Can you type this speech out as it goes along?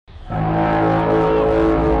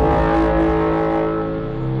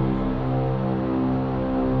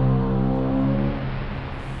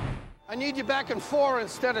back in 4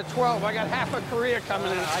 instead of 12. I got half a career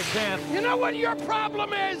coming in. I can't. You know what your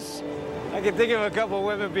problem is? I can think of a couple of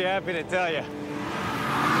women be happy to tell you.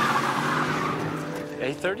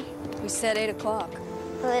 8:30? We said 8 o'clock.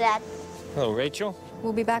 Hello, Dad. Hello, Rachel.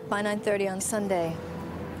 We'll be back by 9:30 on Sunday.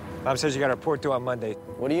 Mom says you got a report due on Monday.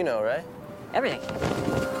 What do you know, Ray? Everything.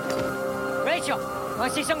 Rachel,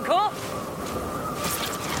 want to see something cool?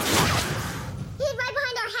 He's right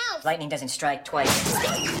behind our house. Lightning doesn't strike twice.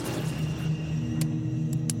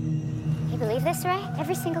 You believe this, Ray?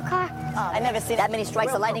 Every single car. I never see that many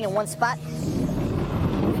strikes of lightning in one spot.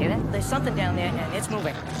 Hear that? There's something down there, and it's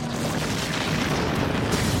moving.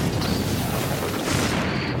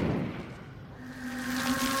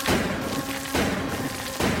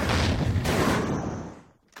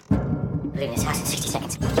 Leave this house in 60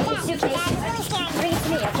 seconds. Dad, suitcase. I'm really scared. Bring it to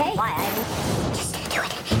me, okay? Why? Just do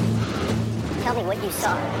it. Tell me what you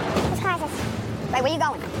saw. Whose car is this? Ray, where you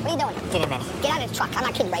going? What are you doing? Get in, Manny. Get out of the truck. I'm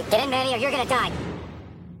not kidding, Ray. Get in, Manny, or you're gonna die.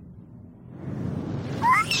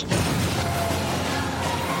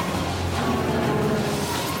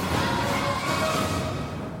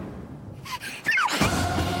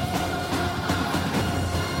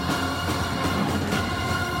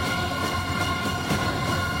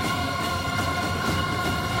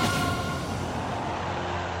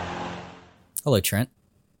 Hello, Trent.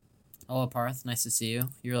 Hello, Parth. Nice to see you.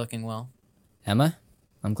 You're looking well. Emma,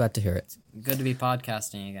 I'm glad to hear it. Good to be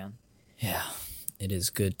podcasting again. Yeah, it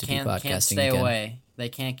is good to Can't be podcasting stay again. away. They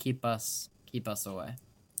can't keep us away.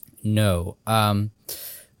 No,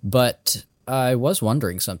 but I was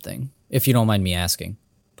wondering something, if you don't mind me asking.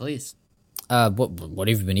 Please. What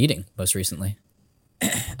have you been eating most recently?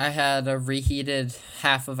 I had a reheated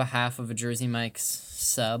half of a Jersey Mike's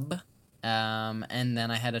sub. And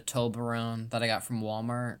then I had a Toblerone that I got from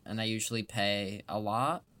Walmart, and I usually pay a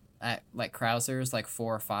lot at like Krauser's, like $4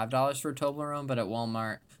 or $5 for a Toblerone, but at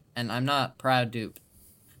Walmart, and I'm not proud to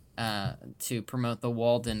promote the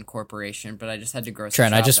Walden Corporation, but I just had to grocery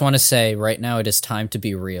Trent, shop. I just want to say right now it is time to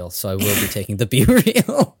be real, so I will be taking the be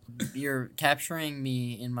real. You're capturing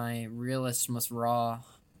me in my realest, most raw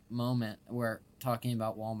moment where talking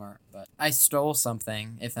about Walmart, but I stole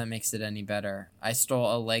something, if that makes it any better. I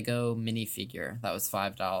stole a Lego minifigure that was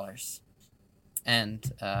 $5,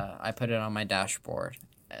 and I put it on my dashboard.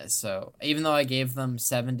 So even though I gave them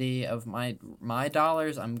 70 of my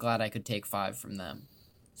dollars, I'm glad I could take 5 from them.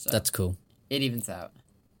 So That's cool. It evens out,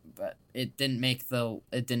 but it didn't make the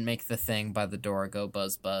thing by the door go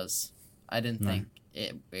buzz buzz. I didn't think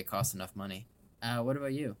it cost enough money. What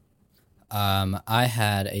about you? I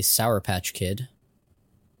had a Sour Patch Kid.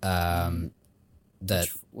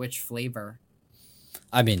 Which flavor?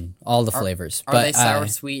 I mean, all the flavors. Are they sour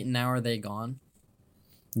sweet, and now are they gone?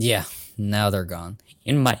 Yeah, now they're gone.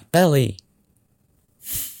 In my belly.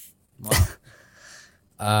 Wow.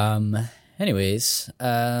 Anyways,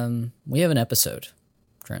 we have an episode,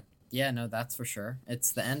 Trent. Yeah, no, that's for sure.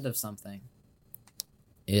 It's the end of something.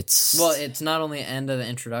 It's not only the end of the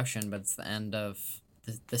introduction, but it's the end of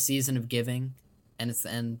the season of giving, and it's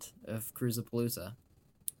the end of Cruisapalooza.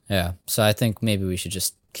 Yeah, so I think maybe we should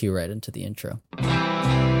just cue right into the intro. Do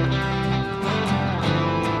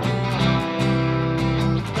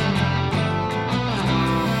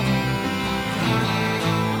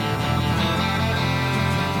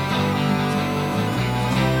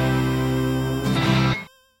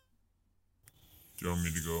you want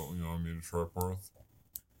me to go? You want me to try, Parth?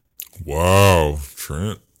 Wow,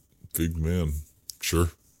 Trent, big man.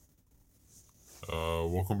 Sure.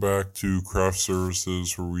 Welcome back to Craft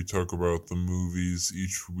Services, where we talk about the movies.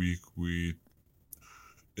 Each week we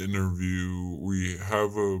interview. We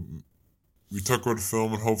talk about a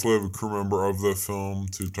film and hopefully have a crew member of the film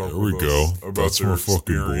to talk with us about That's their my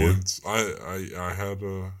fucking boy. experience.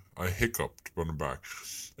 I hiccuped, but I'm back,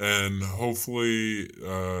 and hopefully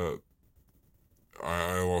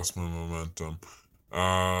I lost my momentum.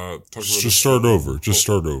 Just start over.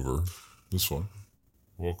 This one.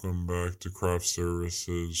 Welcome back to Craft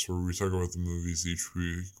Services, where we talk about the movies each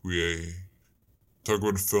week. We talk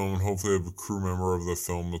about a film and hopefully have a crew member of the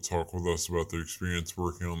film to talk with us about their experience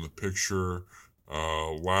working on the picture.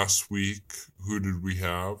 Last week, who did we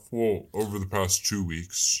have? Well, over the past 2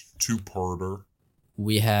 weeks, two-parter.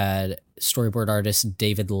 We had storyboard artist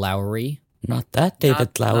David Lowery. Not that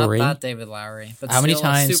David Lowery. Not David Lowery. But How many still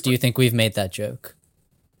a times do you think we've made that joke?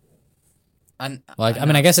 I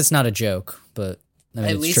guess it's not a joke, but I mean,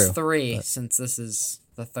 at it's least true. 3, but since this is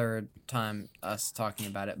the 3rd time us talking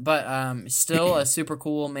about it. But still a super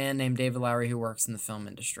cool man named David Lowery who works in the film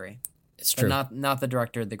industry. It's true. But not the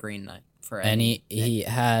director of The Green Knight. And he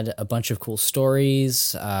had a bunch of cool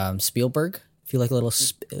stories. Spielberg If you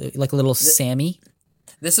like a little Sammy.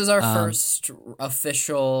 This is our first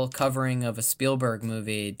official covering of a Spielberg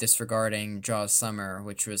movie, disregarding Jaws Summer,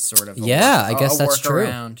 which was sort of I guess that's true.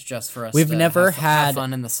 Workaround just for us. We've to never have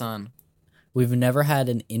fun in the sun. We've never had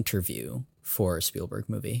an interview for a Spielberg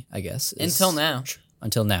movie, I guess. Until now.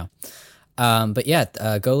 But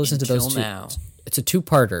yeah, go listen to those two. Now. It's a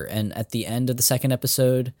two-parter, and at the end of the second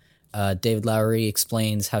episode, David Lowery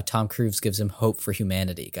explains how Tom Cruise gives him hope for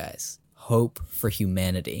humanity, guys. Hope for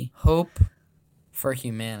humanity. Hope for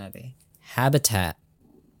humanity. Habitat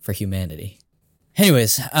for humanity.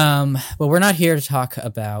 Anyways, well, we're not here to talk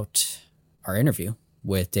about our interview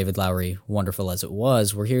with David Lowery, wonderful as it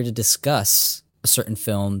was. We're here to discuss a certain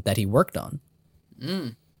film that he worked on.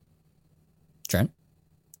 Trent?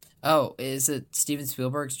 Oh, is it Steven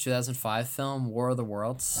Spielberg's 2005 film War of the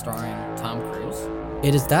Worlds, starring Tom Cruise?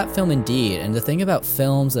 It is that film indeed, and the thing about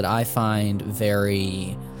films that I find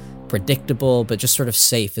very predictable but just sort of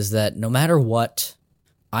safe is that no matter what,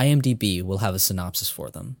 IMDb will have a synopsis for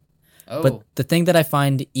them. Oh. But the thing that I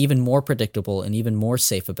find even more predictable and even more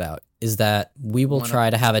safe about is that we will try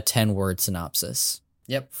to have a 10-word synopsis.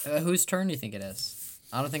 Yep. Whose turn do you think it is?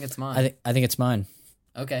 I don't think it's mine. I think it's mine.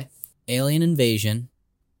 Okay. Alien invasion.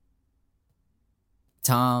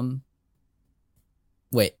 Tom.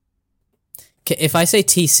 Wait. If I say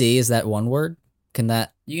TC, is that one word? Can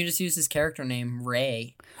that... You can just use his character name,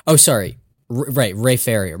 Ray. Oh, sorry. Right, Ray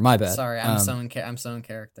Ferrier. My bad. Sorry, I'm so in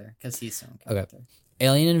character, because he's so in character. Okay.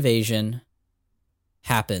 Alien invasion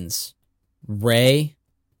happens. Ray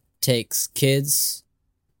takes kids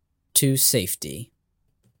to safety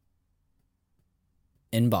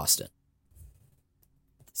in Boston.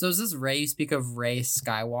 So is this Ray? You speak of Ray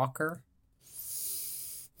Skywalker?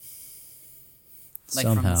 Like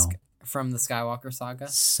somehow. From the Skywalker saga?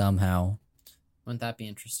 Somehow. Wouldn't that be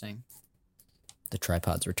interesting? The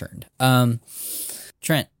tripod's returned.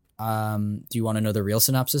 Trent, do you want to know the real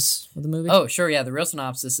synopsis of the movie? Oh, sure, yeah. The real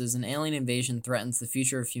synopsis is an alien invasion threatens the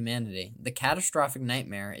future of humanity. The catastrophic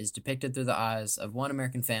nightmare is depicted through the eyes of one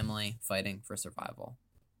American family fighting for survival.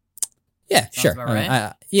 Yeah, Sounds sure. about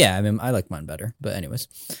right? I like mine better, but anyways.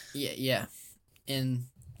 Yeah. In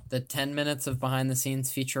the 10 minutes of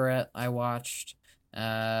behind-the-scenes featurette I watched,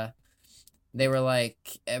 they were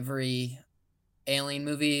like, every alien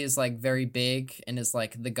movie is like very big and is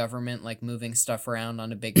like the government like moving stuff around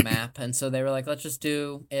on a big map, and so they were like, let's just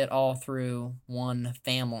do it all through one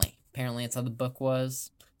family. Apparently it's how the book was.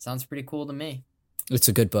 Sounds pretty cool to me. It's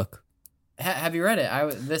a good book. Have you read it? I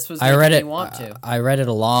read it. Want to. I read it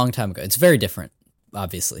a long time ago. It's very different,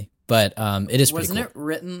 obviously, but it is pretty cool. Wasn't it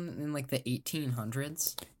written in like the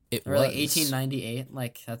 1800s? It or was. like 1898.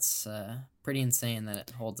 Like that's pretty insane that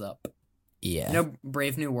it holds up. Yeah. You know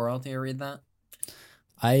Brave New World? You ever read that?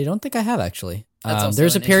 I don't think I have, actually.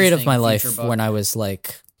 There's a period of my life when I was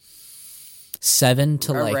like 7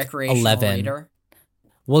 to like 11. Reader?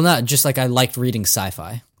 Well, not just like I liked reading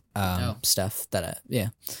sci-fi stuff.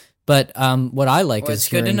 But what I like is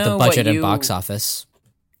hearing the budget and box office.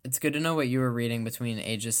 It's good to know what you were reading between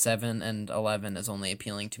ages 7 and 11 is only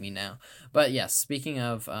appealing to me now. But yes, speaking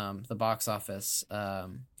of the box office,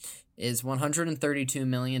 is $132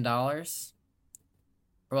 million.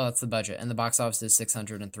 Well, that's the budget, and the box office is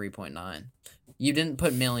 603.9. You didn't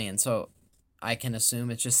put million, so I can assume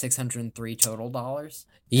it's just 603 total dollars.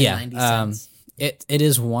 Yeah, it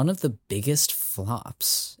is one of the biggest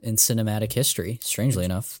flops in cinematic history. Strangely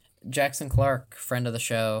enough, Jackson Clark, friend of the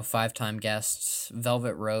show, 5-time guest,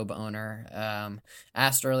 Velvet Robe owner,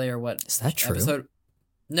 asked earlier what is that true? Episode...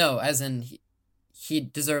 No, as in he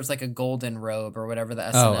deserves like a golden robe or whatever the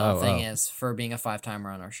SNL thing is for being a 5-timer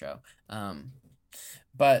on our show.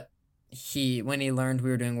 But when he learned we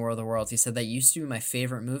were doing War of the Worlds, he said that used to be my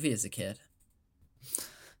favorite movie as a kid.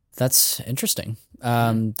 That's interesting.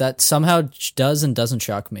 That somehow does and doesn't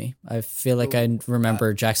shock me. I feel like I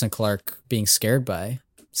remember Jackson Clark being scared by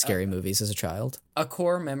scary movies as a child. A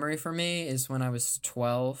core memory for me is when I was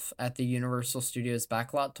 12 at the Universal Studios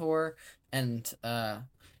Backlot Tour, and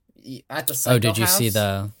at the Psycho did you House, see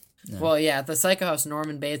the... No. Well, yeah, at the Psycho House,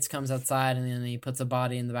 Norman Bates comes outside and then he puts a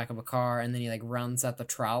body in the back of a car and then he like runs at the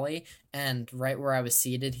trolley, and right where I was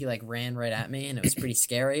seated, he like ran right at me and it was pretty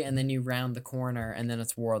scary. And then you round the corner and then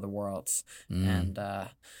it's War of the Worlds. And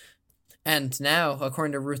now,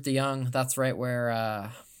 according to Ruth DeYoung, that's right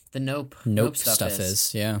where the Nope stuff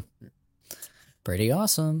is. Yeah, pretty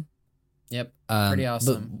awesome. Yep, pretty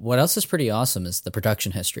awesome. But what else is pretty awesome is the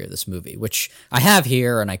production history of this movie, which I have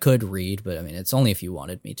here and I could read, but I mean, it's only if you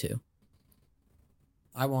wanted me to.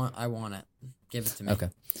 I want it. Give it to me.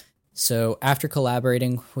 Okay. So after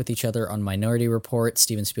collaborating with each other on Minority Report,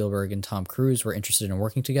 Steven Spielberg and Tom Cruise were interested in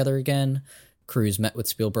working together again. Cruise met with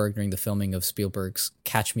Spielberg during the filming of Spielberg's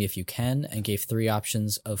Catch Me If You Can and gave 3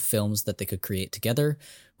 options of films that they could create together,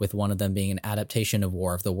 with one of them being an adaptation of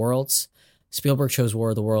War of the Worlds. Spielberg chose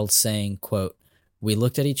War of the Worlds, saying, quote, "We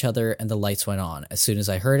looked at each other and the lights went on. As soon as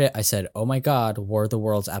I heard it, I said, oh my God, War of the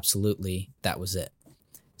Worlds, absolutely. That was it."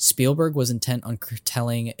 Spielberg was intent on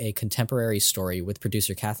telling a contemporary story, with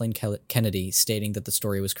producer Kathleen Kennedy stating that the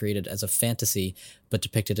story was created as a fantasy but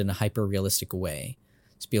depicted in a hyper-realistic way.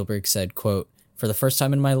 Spielberg said, quote, "For the first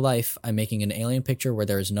time in my life, I'm making an alien picture where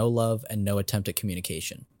there is no love and no attempt at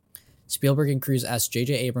communication." Spielberg and Cruise asked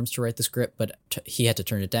J.J. Abrams to write the script, but he had to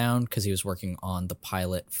turn it down because he was working on the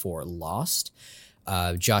pilot for Lost.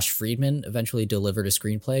 Josh Friedman eventually delivered a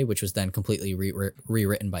screenplay, which was then completely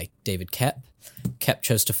rewritten by David Koepp. Koepp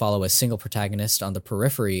chose to follow a single protagonist on the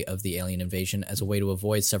periphery of the alien invasion as a way to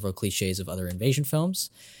avoid several cliches of other invasion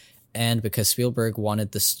films, and because Spielberg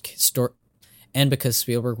wanted the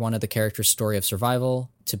character's story of survival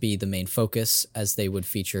to be the main focus, as they would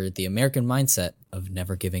feature the American mindset of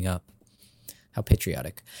never giving up. How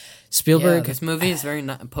patriotic. Spielberg... Yeah, this movie is very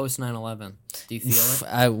post 9/11. Do you feel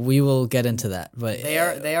it? We will get into that, but...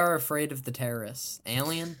 They are afraid of the terrorists.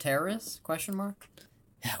 Alien terrorists? Question mark?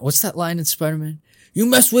 What's that line in Spider-Man? You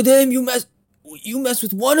mess with him, you mess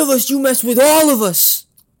with one of us, you mess with all of us.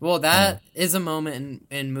 Well, that is a moment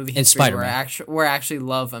in movie history where I actually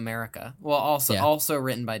love America. Well, also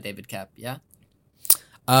written by David Koepp, yeah?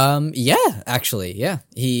 Yeah, actually, yeah.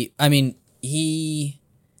 He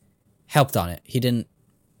helped on it. He didn't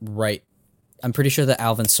write... I'm pretty sure that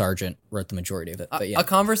Alvin Sargent wrote the majority of it, but yeah. A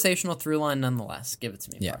conversational through line nonetheless. Give it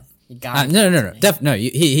to me, yeah. Parth. You got it. No.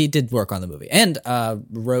 He did work on the movie and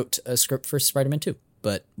wrote a script for Spider-Man 2,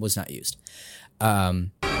 but was not used.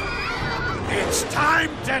 It's time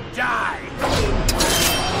to die!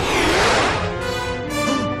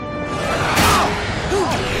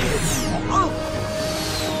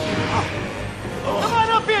 Come on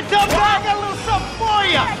up here, dumb guy. I got a little something for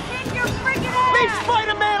you. Kick your freaking ass! Leave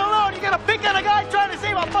Spider-Man alone. You got to pick on a guy trying to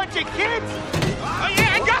save a bunch of kids? Oh,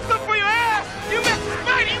 yeah, I got some for your ass. You mess with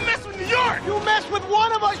Spidey, you mess with New York. You mess with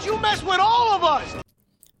one of us, you mess with all of us.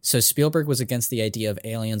 So Spielberg was against the idea of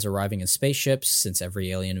aliens arriving in spaceships, since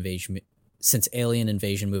Alien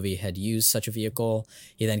Invasion movie had used such a vehicle.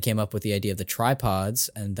 He then came up with the idea of the tripods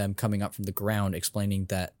and them coming up from the ground, explaining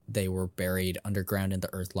that they were buried underground in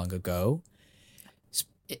the earth long ago.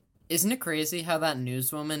 Isn't it crazy how that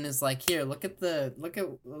newswoman is like, here, look at the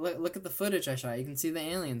footage I shot. You can see the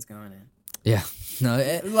aliens going in. Yeah, no,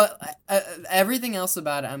 everything else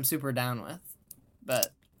about it, I'm super down with,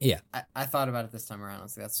 but yeah, I thought about it this time around. I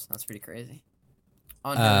was like, that's pretty crazy.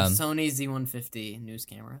 On her Sony Z150 news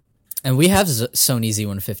camera, and we have Sony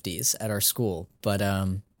Z150s at our school, but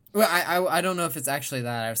well, I don't know if it's actually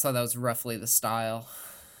that. I saw that was roughly the style.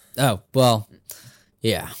 Oh well,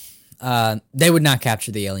 yeah. They would not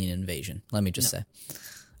capture the alien invasion, let me just say.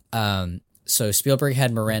 So Spielberg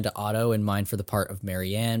had Miranda Otto in mind for the part of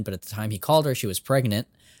Mary Ann, but at the time he called her, she was pregnant,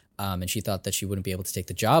 and she thought that she wouldn't be able to take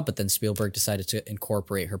the job, but then Spielberg decided to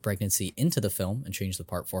incorporate her pregnancy into the film and change the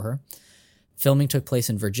part for her. Filming took place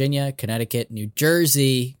in Virginia, Connecticut, New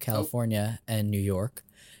Jersey, California, and New York.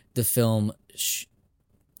 The film's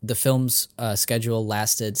schedule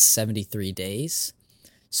lasted 73 days.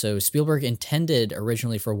 So Spielberg intended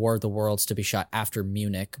originally for War of the Worlds to be shot after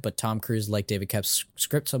Munich, but Tom Cruise liked David Koepp's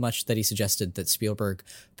script so much that he suggested that Spielberg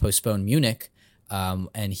postpone Munich,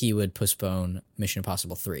 and he would postpone Mission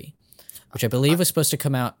Impossible 3, which I believe was supposed to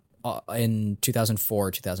come out in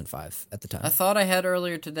 2004, 2005 at the time. I thought I had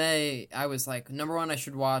earlier today, I was like, number one, I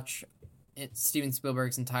should watch Steven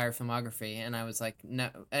Spielberg's entire filmography, and I was like, no.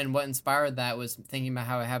 And what inspired that was thinking about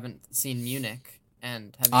how I haven't seen Munich.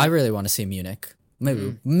 And I really want to see Munich.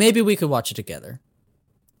 Maybe we could watch it together.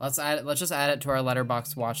 Let's just add it to our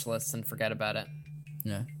Letterboxd watch list and forget about it.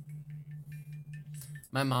 Yeah.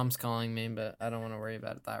 My mom's calling me, but I don't want to worry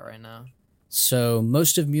about that right now. So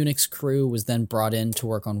most of Munich's crew was then brought in to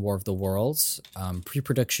work on War of the Worlds.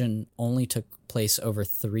 Pre-production only took place over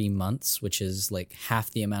 3 months, which is like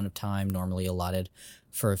half the amount of time normally allotted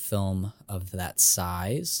for a film of that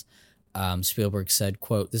size. Spielberg said,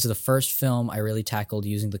 quote, "This is the first film I really tackled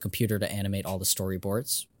using the computer to animate all the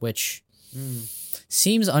storyboards," which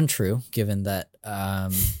seems untrue, given that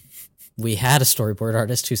we had a storyboard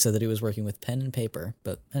artist who said that he was working with pen and paper.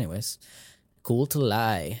 But anyways, cool to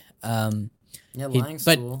lie. Lying's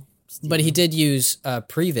cool. But he did use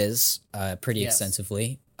Previs pretty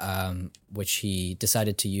extensively, which he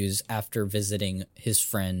decided to use after visiting his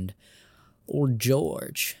friend, old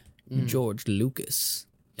George Lucas.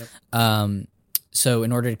 Yep. So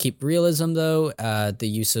in order to keep realism, though, the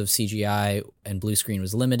use of CGI and blue screen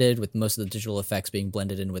was limited, with most of the digital effects being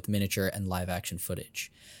blended in with miniature and live-action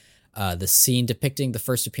footage. The scene depicting the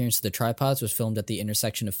first appearance of the tripods was filmed at the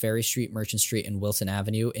intersection of Ferry Street, Merchant Street, and Wilson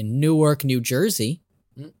Avenue in Newark, New Jersey.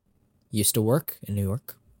 Used to work in New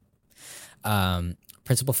York.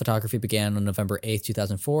 Principal photography began on November 8th,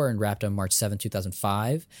 2004 and wrapped on March 7th,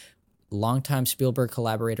 2005. Longtime Spielberg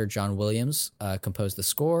collaborator John Williams composed the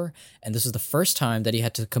score, and this was the first time that he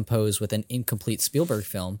had to compose with an incomplete Spielberg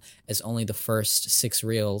film, as only the first 6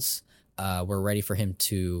 reels were ready for him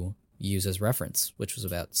to use as reference, which was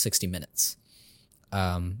about 60 minutes.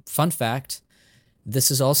 Fun fact,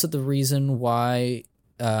 this is also the reason why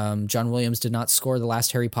John Williams did not score the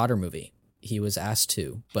last Harry Potter movie. He was asked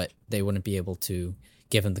to, but they wouldn't be able to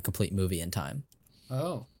give him the complete movie in time.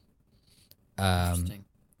 Oh. Interesting.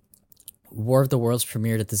 War of the Worlds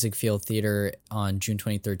premiered at the Ziegfeld Theater on June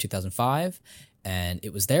 23rd, 2005, and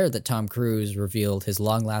it was there that Tom Cruise revealed his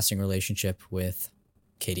long-lasting relationship with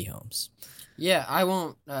Katie Holmes. Yeah, I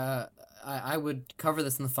won't... I would cover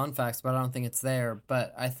this in the fun facts, but I don't think it's there.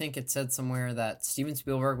 But I think it said somewhere that Steven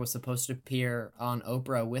Spielberg was supposed to appear on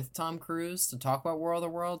Oprah with Tom Cruise to talk about War of the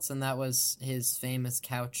Worlds, and that was his famous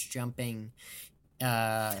couch jumping...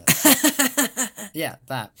 yeah,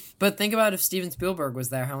 that. But think about if Steven Spielberg was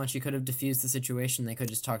there, how much he could have diffused the situation. They could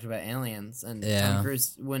have just talked about aliens, and Tom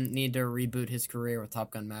Cruise wouldn't need to reboot his career with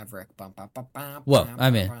Top Gun Maverick. Well,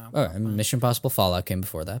 I mean, Mission Impossible Fallout came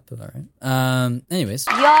before that, but all right. Anyways.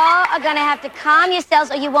 Y'all are going to have to calm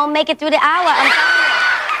yourselves or you won't make it through the hour. I'm telling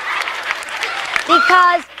you.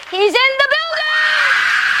 Because he's in the building!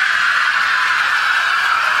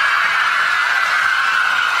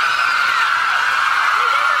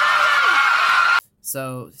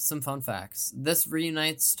 So, some fun facts. This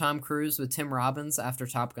reunites Tom Cruise with Tim Robbins after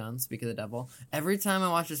Top Gun, Speak of the Devil. Every time I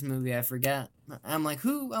watch this movie, I forget. I'm like,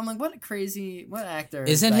 who? I'm like, what actor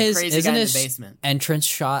is isn't that his, crazy isn't guy his in the basement? Entrance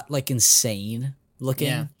shot, like, insane looking?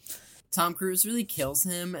 Yeah. Tom Cruise really kills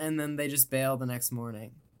him, and then they just bail the next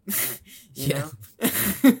morning. you know?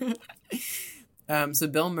 So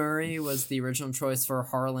Bill Murray was the original choice for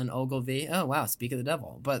Harlan Ogilvy. Oh, wow, Speak of the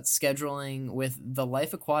Devil. But scheduling with The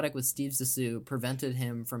Life Aquatic with Steve Zissou prevented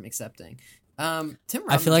him from accepting. Tim Robbins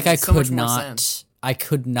I feel like I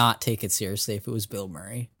could not take it seriously if it was Bill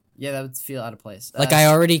Murray. Yeah, that would feel out of place. Like, I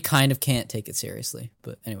already kind of can't take it seriously.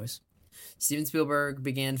 But anyways. Steven Spielberg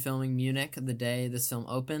began filming Munich the day this film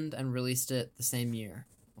opened and released it the same year.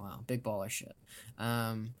 Wow, big baller shit.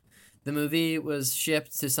 The movie was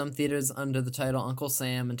shipped to some theaters under the title Uncle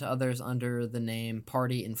Sam and to others under the name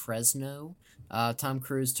Party in Fresno. Tom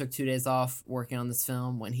Cruise took 2 days off working on this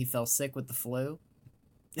film when he fell sick with the flu.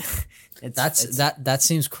 That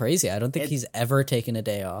seems crazy. I don't think he's ever taken a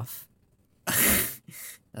day off.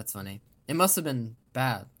 That's funny. It must have been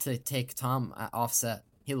bad to take Tom off set.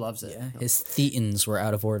 He loves it. Yeah, his thetans were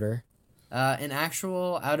out of order. An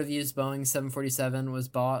actual out-of-use Boeing 747 was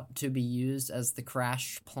bought to be used as the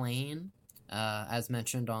crashed plane, as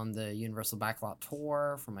mentioned on the Universal Backlot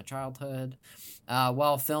Tour from my childhood.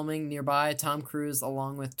 While filming nearby, Tom Cruise,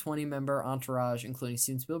 along with 20-member entourage, including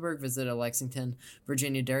Steven Spielberg, visited Lexington,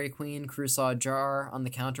 Virginia Dairy Queen. Cruise saw a jar on the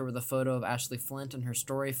counter with a photo of Ashley Flint and her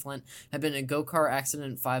story. Flint had been in a go-kart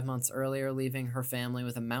accident 5 months earlier, leaving her family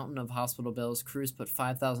with a mountain of hospital bills. Cruise put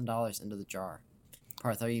 $5,000 into the jar.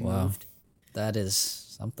 Parth, are you moved? That is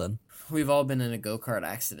something. We've all been in a go-kart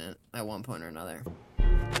accident at one point or another.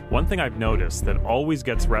 One thing I've noticed that always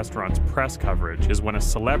gets restaurants press coverage is when a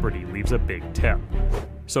celebrity leaves a big tip.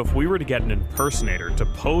 So if we were to get an impersonator to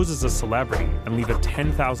pose as a celebrity and leave a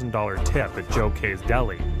 $10,000 tip at Joe K's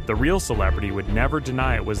Deli, the real celebrity would never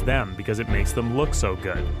deny it was them because it makes them look so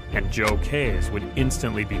good, and Joe K's would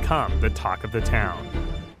instantly become the talk of the town.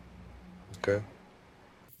 Okay.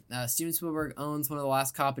 Steven Spielberg owns one of the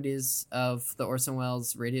last copies of the Orson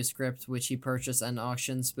Welles radio script, which he purchased at an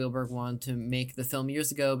auction. Spielberg wanted to make the film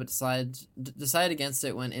years ago, but decided against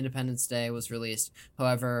it when Independence Day was released.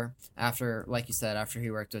 However, after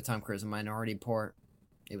he worked with Tom Cruise on Minority Report,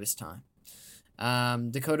 it was time.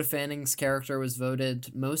 Dakota Fanning's character was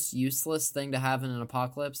voted most useless thing to have in an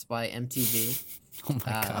apocalypse by MTV. Oh my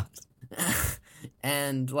God.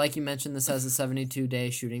 And like you mentioned, this has a 72-day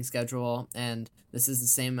shooting schedule, and this is the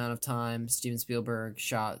same amount of time Steven Spielberg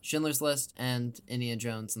shot Schindler's List and Indiana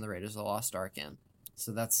Jones and the Raiders of the Lost Ark in.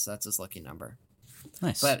 So that's his lucky number.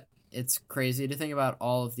 Nice. But it's crazy to think about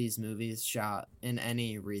all of these movies shot in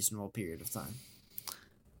any reasonable period of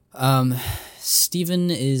time. Steven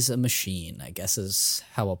is a machine, I guess is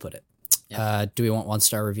how I'll put it. Yep. Do we want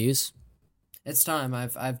 1-star reviews? It's time.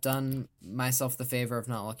 I've done myself the favor of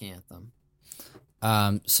not looking at them.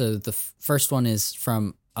 So the first one is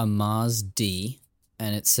from Amaz D,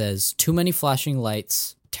 and it says, "Too many flashing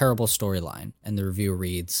lights, terrible storyline." And the review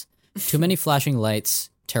reads, "Too many flashing lights,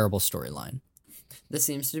 terrible storyline." This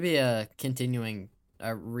seems to be a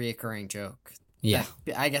reoccurring joke. Yeah.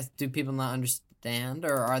 I guess, do people not understand,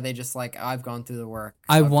 or are they just like, I've gone through the work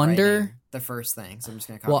I of wonder writing the first thing, so I'm just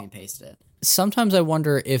going to copy and paste it. Sometimes I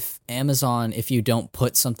wonder if Amazon, if you don't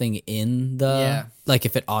put something in the, like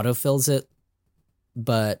if it autofills it,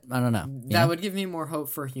 but I don't know. That would give me more hope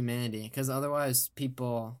for humanity, because otherwise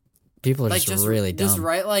people are like, just really dumb. Just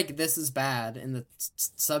write like, this is bad in the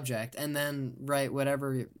subject, and then write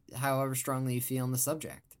however strongly you feel in the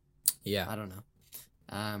subject. Yeah. I don't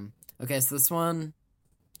know. Okay, so this one,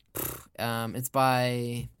 it's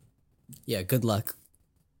by... Yeah, good luck.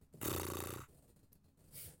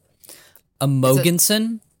 A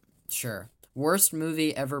Mogensen? Sure. Worst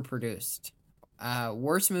movie ever produced.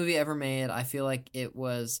 Worst movie ever made. I feel like it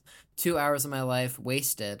was 2 hours of my life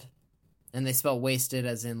wasted. And they spell wasted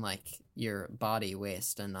as in, like, your body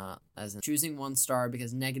waste, and not as in choosing 1 star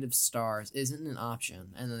because negative stars isn't an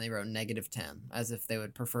option. And then they wrote -10, as if they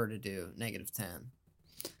would prefer to do -10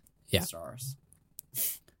 stars.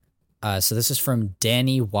 So this is from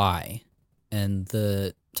Danny Y. And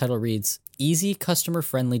the title reads, "Easy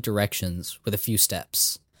customer-friendly directions with a few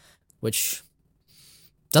steps," which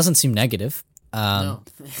doesn't seem negative. No,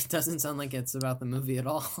 it doesn't sound like it's about the movie at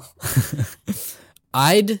all.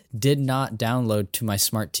 Did not download to my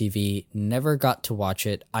smart TV, never got to watch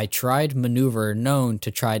it. I tried maneuver known to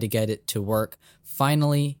try to get it to work,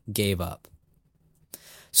 finally gave up.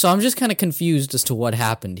 So I'm just kind of confused as to what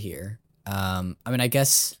happened here. I mean, I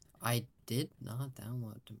guess... I did not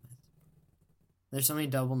download to my... There's so many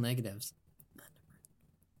double negatives.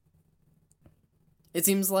 It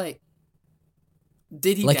seems like...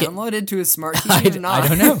 Did he download it to his smart TV or not?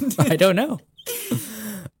 I don't know.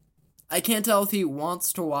 I can't tell if he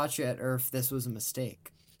wants to watch it or if this was a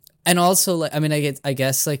mistake. And also, like, I mean, I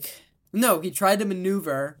guess, like... No, he tried to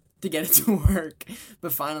maneuver to get it to work,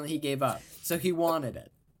 but finally he gave up. So he wanted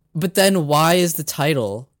it. But then why is the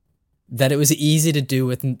title that it was easy to do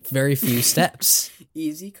with very few steps?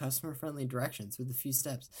 Easy, customer-friendly directions with a few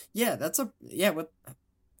steps. Yeah, that's a... Yeah, what...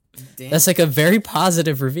 Damn. That's like a very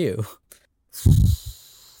positive review.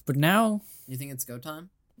 But now... You think it's go time?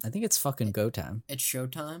 I think it's fucking go time. It's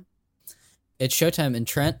showtime? It's showtime. And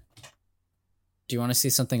Trent, do you want to see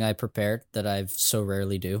something I prepared that I so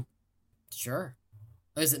rarely do? Sure.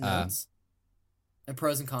 Oh, is it notes? A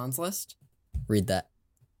pros and cons list? Read that.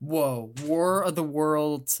 Whoa. War of the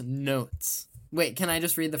Worlds notes. Wait, can I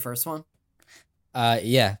just read the first one?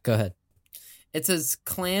 Yeah, go ahead. It says,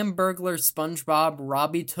 "Clam burglar SpongeBob,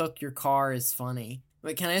 Robbie took your car is funny."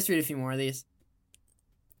 Wait, can I just read a few more of these?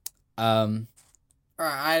 Or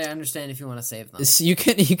I understand if you want to save them. So you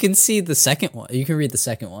can see the second one. You can read the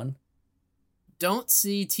second one. Don't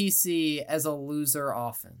see TC as a loser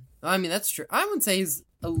often. I mean, that's true. I wouldn't say he's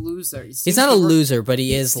a loser. He's not a loser, but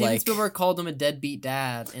he is Steven like... Spielberg called him a deadbeat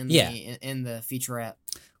dad in the featurette.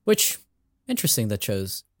 Which, interesting that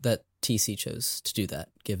TC chose to do that,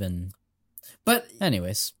 given... But...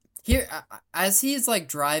 Anyways... Here, as he's, like,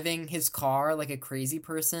 driving his car like a crazy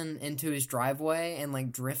person into his driveway and,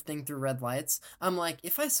 like, drifting through red lights, I'm like,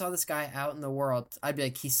 if I saw this guy out in the world, I'd be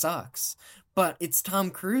like, he sucks. But it's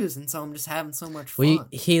Tom Cruise, and so I'm just having so much fun. Well,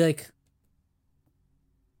 he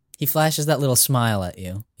flashes that little smile at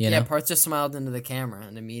you, you know? Yeah, Parth just smiled into the camera,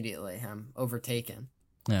 and immediately I'm overtaken.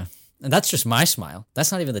 Yeah. And that's just my smile.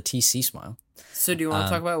 That's not even the TC smile. So do you want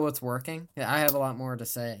to talk about what's working? Yeah, I have a lot more to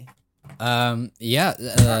say. Yeah.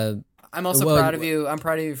 I'm also proud of you. I'm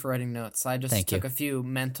proud of you for writing notes. I just took a few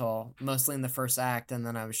mental, mostly in the first act, and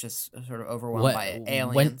then I was just sort of overwhelmed by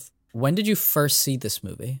aliens. When did you first see this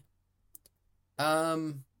movie?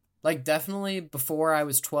 Like definitely before I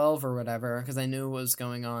was 12 or whatever, because I knew what was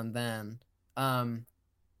going on then.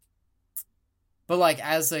 But like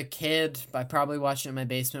as a kid, I probably watched it in my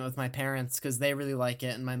basement with my parents because they really like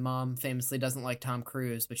it, and my mom famously doesn't like Tom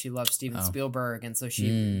Cruise, but she loves Steven Spielberg, and so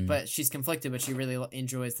but she's conflicted, but she really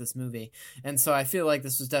enjoys this movie, and so I feel like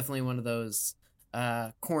this was definitely one of those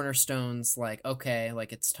cornerstones. Like, okay,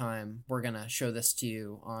 like it's time, we're gonna show this to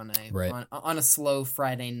you on a slow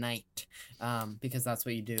Friday night, because that's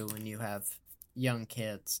what you do when you have young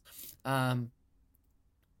kids. But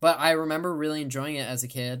I remember really enjoying it as a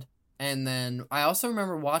kid. And then I also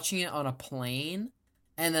remember watching it on a plane,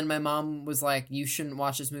 and then my mom was like, "You shouldn't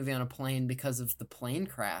watch this movie on a plane because of the plane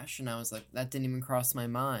crash." And I was like, "That didn't even cross my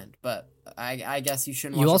mind." But I guess you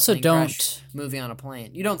shouldn't watch a plane crash movie on a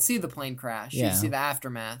plane. You don't see the plane crash. Yeah. You see the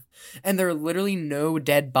aftermath. And there are literally no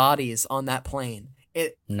dead bodies on that plane.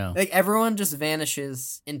 No. Like, everyone just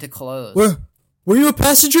vanishes into clothes. Were you a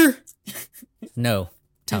passenger? No,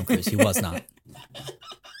 Tom Cruise, he was not.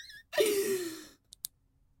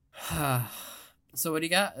 So what do you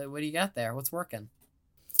got? What do you got there? What's working?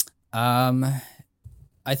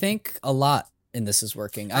 I think a lot in this is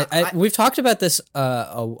working. We've talked about this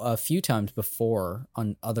a few times before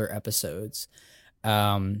on other episodes,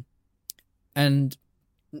 and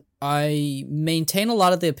I maintain a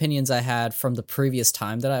lot of the opinions I had from the previous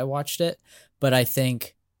time that I watched it, but I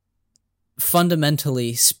think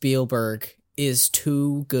fundamentally Spielberg is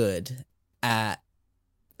too good at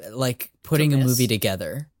like putting a movie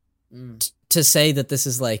together to say that this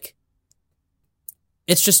is like,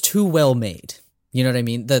 it's just too well made. You know what I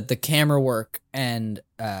mean? The camera work and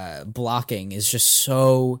blocking is just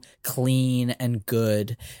so clean and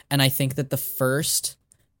good. And I think that the first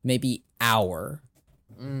maybe hour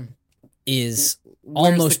is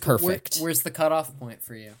almost perfect. Where's the cutoff point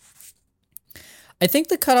for you? I think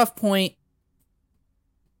the cutoff point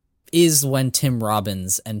is when Tim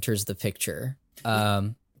Robbins enters the picture.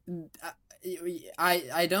 I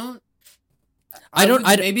would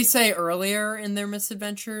maybe say earlier in their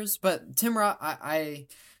misadventures, but I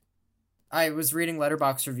was reading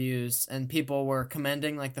Letterboxd reviews and people were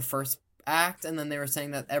commending like the first act, and then they were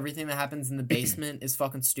saying that everything that happens in the basement is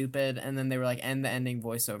fucking stupid, and then they were like, and the ending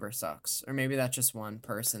voiceover sucks. Or maybe that's just one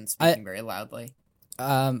person speaking very loudly.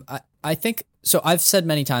 I think so. I've said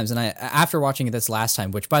many times, and after watching it this last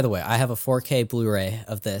time, which by the way, I have a 4K Blu-ray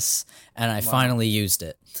of this, and I finally used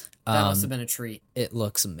it. That must have been a treat. It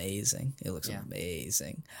looks amazing.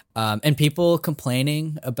 Amazing. And people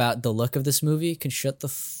complaining about the look of this movie can shut the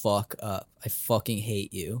fuck up. I fucking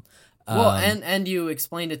hate you. Well, and you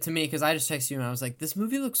explained it to me, because I just texted you and I was like, this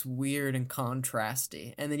movie looks weird and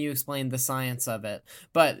contrasty. And then you explained the science of it.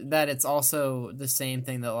 But that it's also the same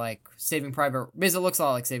thing that, like, because it looks a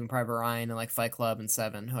lot like Saving Private Ryan and, like, Fight Club and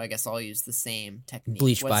Seven, who I guess all use the same technique.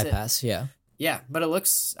 Bleach bypass, yeah. Yeah, but it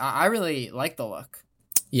looks... I really like the look.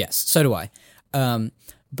 Yes, so do I.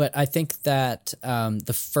 But I think that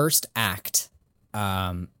the first act,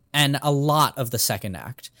 and a lot of the second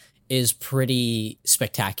act, is pretty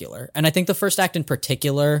spectacular. And I think the first act in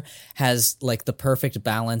particular has like the perfect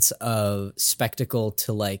balance of spectacle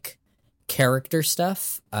to like character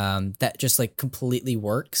stuff that just like completely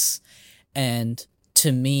works. And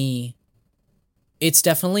to me, it's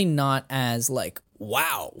definitely not as like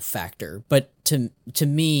wow factor, but to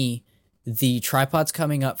me, the tripods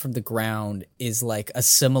coming up from the ground is like a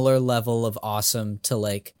similar level of awesome to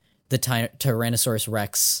like the Tyrannosaurus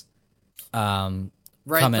Rex coming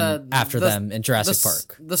after them in Jurassic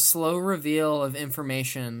Park. The slow reveal of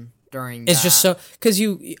information during it's just so, because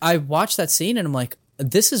I watched that scene and I'm like,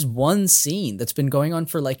 this is one scene that's been going on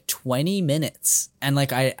for like 20 minutes and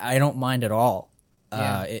like I don't mind at all.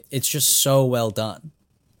 Yeah. It's just so well done.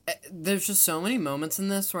 There's just so many moments in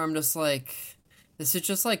this where I'm just like, this is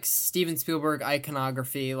just like Steven Spielberg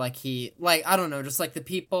iconography. Like I don't know, just like the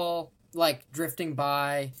people like drifting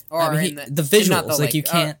by, or I mean, the visuals, like you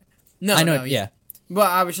can't. Yeah. But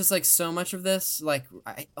I was just like, so much of this, like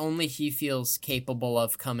only he feels capable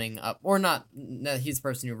of coming up, or not. No, he's the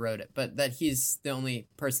person who wrote it, but that he's the only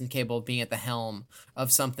person capable of being at the helm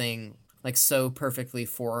of something like so perfectly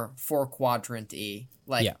four quadrant-y,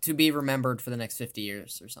 like to be remembered for the next 50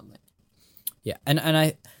 years or something. Yeah, and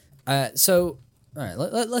I so. All right,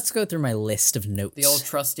 let's go through my list of notes. The old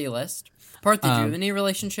trusty list. Parth, did you have any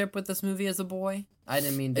relationship with this movie as a boy? I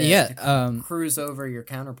didn't mean to cruise over your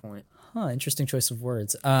counterpoint. Huh, interesting choice of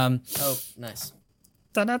words. Oh, nice.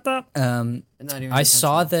 I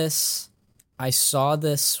saw this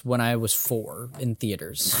when I was 4 in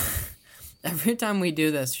theaters. Every time we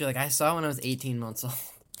do this, you're like, I saw it when I was 18 months old.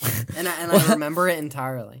 and I remember it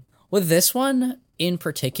entirely. With this one in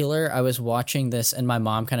particular, I was watching this and my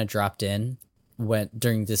mom kind of dropped in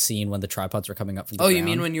during the scene when the tripods were coming up from the ground. You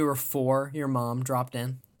mean when you were 4, your mom dropped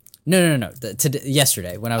in? No.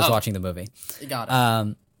 Yesterday when I was watching the movie. Got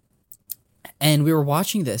it. And we were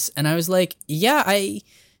watching this and I was like,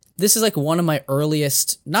 this is like one of my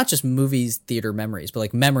earliest, not just movies, theater memories, but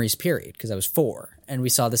like memories period, because I was 4 and we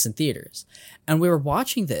saw this in theaters. And we were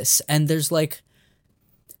watching this and there's like,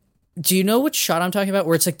 do you know what shot I'm talking about?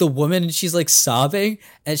 Where it's like the woman and she's like sobbing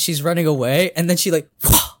and she's running away and then she like,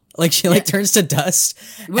 like she like turns to dust.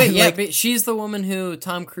 Wait, yeah, but she's the woman who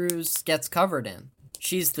Tom Cruise gets covered in.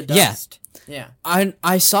 She's the dust. Yeah.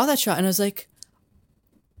 I saw that shot and I was like,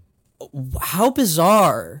 how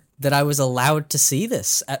bizarre that I was allowed to see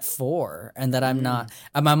this at 4 and that I'm not.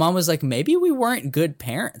 And my mom was like, maybe we weren't good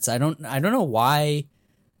parents. I don't know why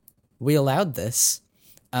we allowed this.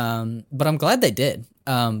 But I'm glad they did.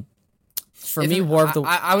 For me, War of the...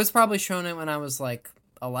 I was probably shown it when I was like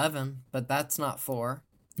 11, but that's not 4.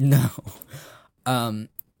 No.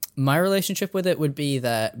 My relationship with it would be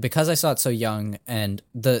that because I saw it so young, and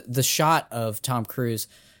the shot of Tom Cruise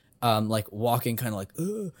like walking kind of like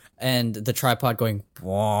ooh, and the tripod going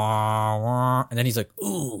wah, wah, and then he's like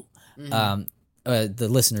ooh. The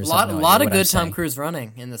listeners a lot of good Tom Cruise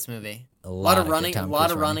running in this movie. A lot of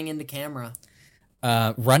running into camera.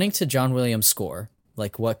 Running to John Williams score.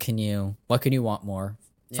 Like what can you want more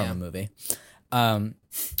from a movie?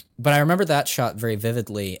 But I remember that shot very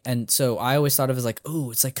vividly, and so I always thought of it as like,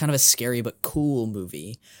 ooh, it's like kind of a scary but cool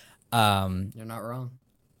movie. You're not wrong.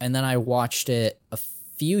 And then I watched it a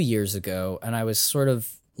few years ago, and I was sort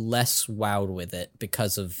of less wowed with it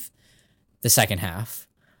because of the second half.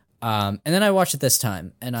 And then I watched it this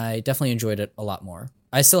time, and I definitely enjoyed it a lot more.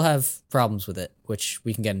 I still have problems with it, which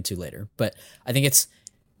we can get into later, but I think it's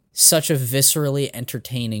such a viscerally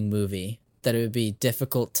entertaining movie that it would be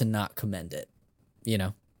difficult to not commend it, you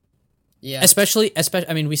know? Yeah. Especially,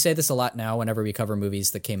 I mean, we say this a lot now whenever we cover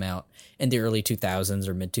movies that came out in the early 2000s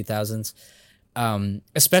or mid 2000s.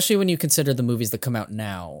 Especially when you consider the movies that come out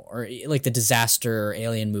now, or like the disaster or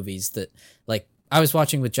alien movies that, like, I was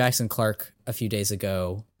watching with Jackson Clark a few days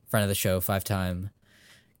ago, friend of the show, 5-time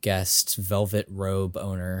guest, Velvet Robe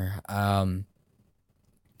owner.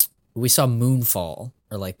 We saw Moonfall,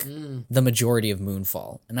 or like the majority of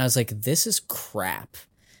Moonfall, and I was like, this is crap.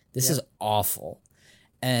 This is awful.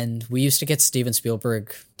 And we used to get Steven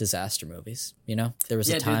Spielberg disaster movies, you know? There was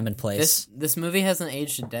a time and place. This movie hasn't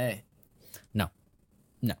aged a day. No.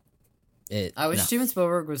 I wish Steven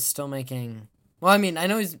Spielberg was still making... Well, I mean, I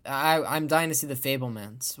know I'm dying to see The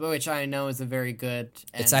Fabelmans, which I know is a very good...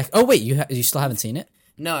 Oh, wait, you still haven't seen it?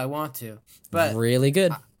 No, I want to. But really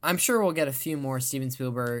good. I'm sure we'll get a few more Steven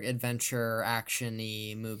Spielberg adventure,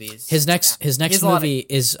 action-y movies. His next movie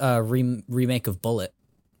is a remake of Bullet.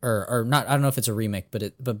 Or not, I don't know if it's a remake,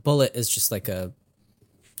 but Bullet is just like a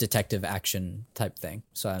detective action type thing.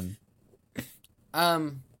 So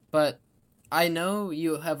but I know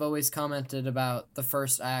you have always commented about the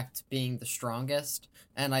first act being the strongest,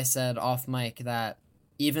 and I said off mic that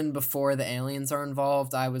even before the aliens are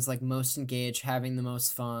involved, I was like most engaged, having the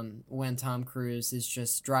most fun when Tom Cruise is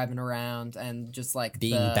just driving around and just like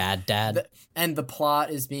being bad dad. And the plot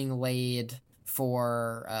is being laid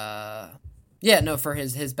for for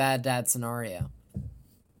his bad dad scenario.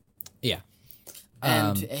 Yeah.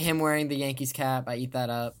 And him wearing the Yankees cap, I eat that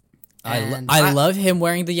up. I love him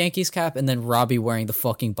wearing the Yankees cap, and then Robbie wearing the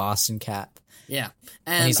fucking Boston cap. Yeah.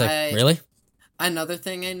 And he's like, really? Another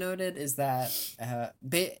thing I noted is that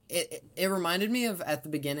it reminded me of at the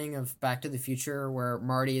beginning of Back to the Future, where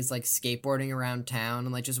Marty is like skateboarding around town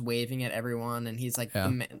and like just waving at everyone, and he's like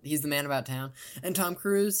he's the man about town, and Tom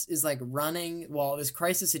Cruise is like running while this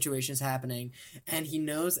crisis situation is happening, and he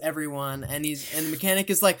knows everyone, and the mechanic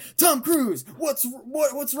is like, Tom Cruise, what's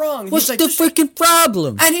wrong? And what's he's like, the freaking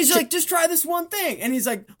problem? And he's like, just try this one thing, and he's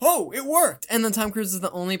like, oh, it worked, and then Tom Cruise is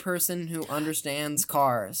the only person who understands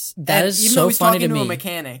cars. That is so funny to me. A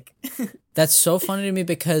mechanic. That's so funny to me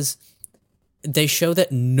because they show that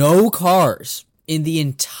no cars in the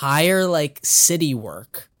entire like city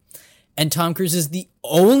work, and Tom Cruise is the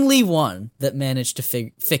only one that managed to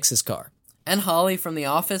fix his car. And Holly from The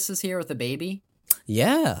Office is here with a baby.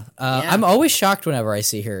 Yeah. I'm always shocked whenever I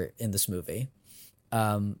see her in this movie.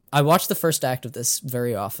 I watch the first act of this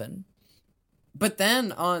very often. But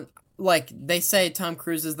then they say Tom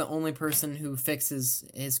Cruise is the only person who fixes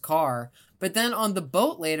his car. But then on the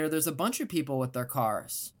boat later, there's a bunch of people with their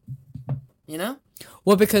cars. You know?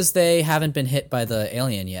 Well, because they haven't been hit by the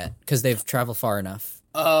alien yet, because they've traveled far enough.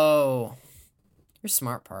 Oh. You're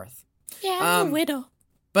smart, Parth. Yeah, I'm a widow.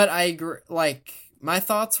 But I agree, like, my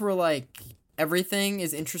thoughts were like, everything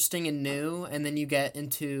is interesting and new, and then you get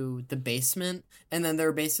into the basement, and then there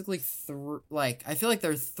are basically I feel like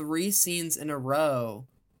there are 3 scenes in a row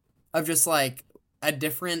of just like a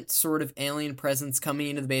different sort of alien presence coming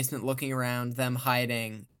into the basement, looking around, them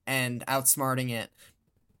hiding and outsmarting it,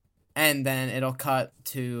 and then it'll cut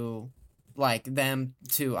to like them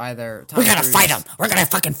to either Tom we gotta Cruise. Fight him. We're gonna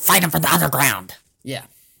fucking fight him from the underground. Yeah.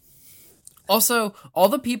 Also, all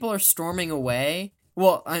the people are storming away.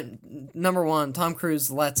 Well, number one, Tom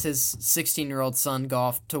Cruise lets his 16-year-old son go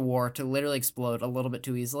off to war to literally explode a little bit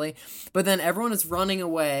too easily. But then everyone is running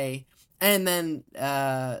away, and then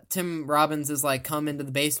Tim Robbins is like, come into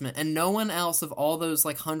the basement. And no one else of all those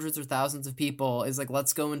like hundreds or thousands of people is like,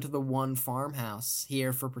 let's go into the one farmhouse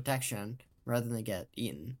here for protection rather than get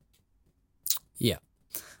eaten. Yeah.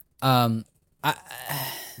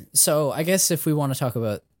 So I guess if we want to talk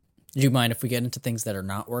about... Do you mind if we get into things that are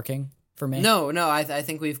not working for me. No, I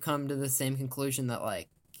think we've come to the same conclusion that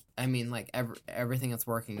everything that's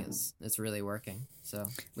working is really working. So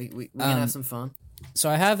we can have some fun.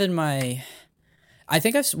 So I have in my, I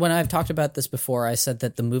think when I've talked about this before, I said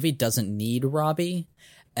that the movie doesn't need Robbie,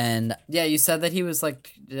 and yeah, you said that he was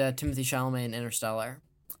like Timothée Chalamet in Interstellar.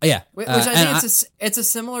 Yeah, which I think it's a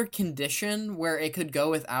similar condition where it could go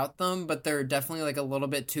without them, but they're definitely like a little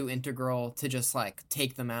bit too integral to just like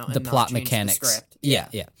take them out. The and plot not change mechanics. The script. Yeah.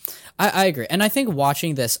 I agree, and I think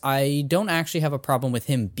watching this, I don't actually have a problem with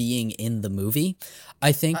him being in the movie.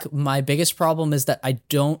 I think my biggest problem is that I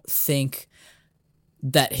don't think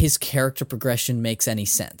that his character progression makes any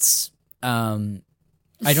sense.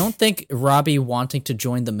 I don't think Robbie wanting to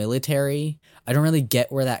join the military, I don't really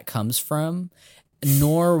get where that comes from.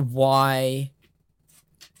 Nor why.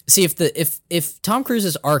 See, if Tom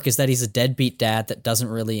Cruise's arc is that he's a deadbeat dad that doesn't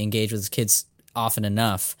really engage with his kids often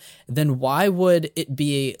enough, then why would it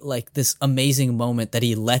be like this amazing moment that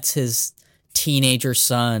he lets his teenager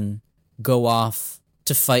son go off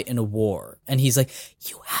to fight in a war, and he's like,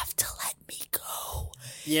 "You have to let me go."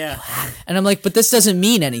 Yeah, and I'm like, but this doesn't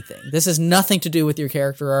mean anything. This has nothing to do with your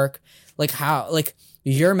character arc. Like how? Like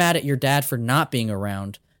you're mad at your dad for not being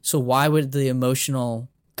around. So why would the emotional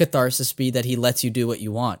catharsis be that he lets you do what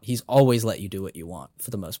you want? He's always let you do what you want for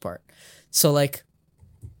the most part. So like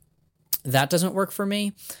that doesn't work for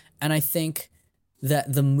me. And I think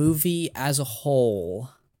that the movie as a whole,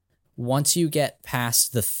 once you get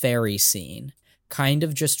past the ferry scene, kind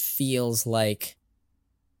of just feels like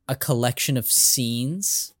a collection of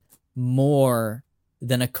scenes more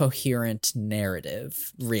than a coherent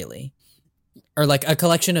narrative, really. Or like a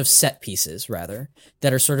collection of set pieces, rather,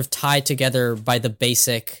 that are sort of tied together by the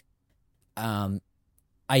basic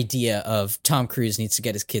idea of Tom Cruise needs to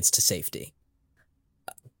get his kids to safety.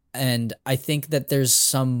 And I think that there's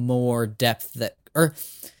some more depth that, or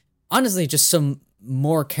honestly, just some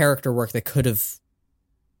more character work that could have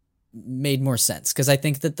made more sense. Because I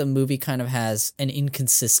think that the movie kind of has an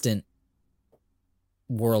inconsistent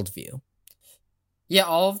worldview. Yeah,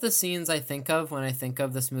 all of the scenes I think of when I think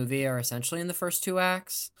of this movie are essentially in the first two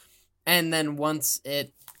acts. And then once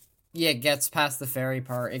it gets past the ferry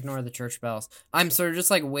part, ignore the church bells. I'm sort of just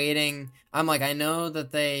like waiting. I'm like, I know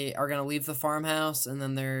that they are going to leave the farmhouse, and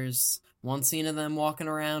then there's one scene of them walking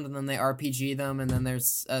around, and then they RPG them, and then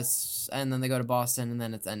and then they go to Boston, and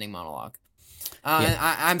then it's ending monologue. And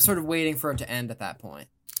I'm sort of waiting for it to end at that point.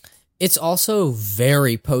 It's also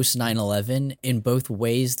very post 9/11 in both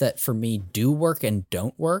ways that for me do work and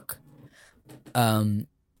don't work.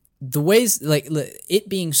 The ways like it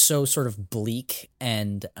being so sort of bleak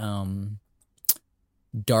and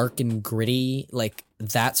dark and gritty, like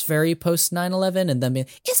that's very post 9/11, and then being,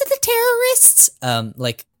 is it the terrorists?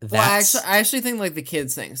 Like that's. Well, I actually think like the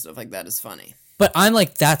kids saying stuff like that is funny. But I'm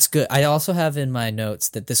like, that's good. I also have in my notes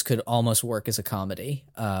that this could almost work as a comedy.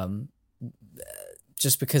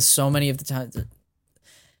 Just because so many of the times,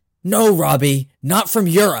 no, Robbie, not from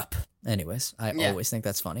Europe. Anyways, I always think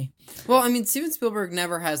that's funny. Well, I mean, Steven Spielberg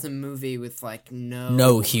never has a movie with like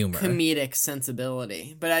no humor, comedic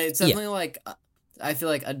sensibility, but it's definitely like I feel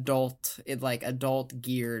like adult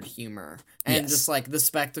geared humor, and just like the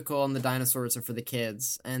spectacle and the dinosaurs are for the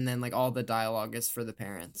kids, and then like all the dialogue is for the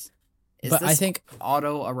parents. But I think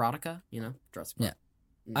autoerotica, Jurassic Park. Yeah.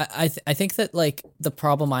 I think that like the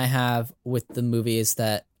problem I have with the movie is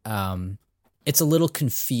that it's a little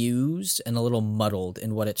confused and a little muddled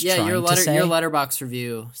in what it's trying to say. Your Letterboxd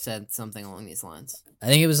review said something along these lines. I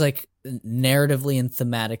think it was like narratively and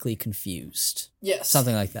thematically confused. Yes,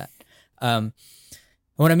 something like that.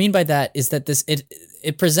 What I mean by that is that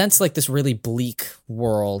it presents like this really bleak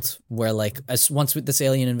world where like once this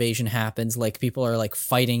alien invasion happens, like people are like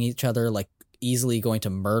fighting each other, like easily going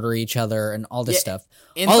to murder each other and all this stuff,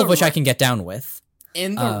 all of which I can get down with.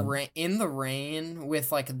 In the rain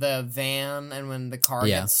with like the van and when the car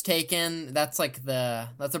gets taken, that's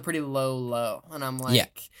a pretty low. And I'm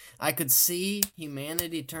like, I could see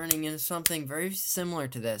humanity turning into something very similar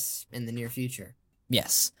to this in the near future.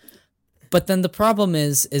 Yes. But then the problem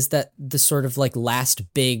is that the sort of like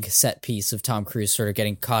last big set piece of Tom Cruise sort of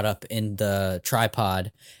getting caught up in the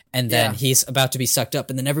tripod, and then he's about to be sucked up,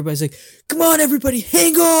 and then everybody's like, come on, everybody,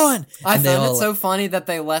 hang on! I found it so funny that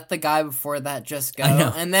they let the guy before that just go,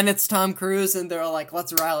 and then it's Tom Cruise, and they're like,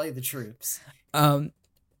 let's rally the troops. But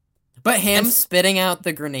him spitting out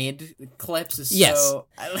the grenade clips is so...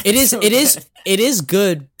 It is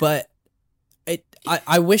good, but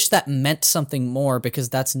I wish that meant something more, because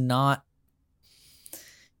that's not...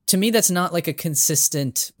 To me, that's not like a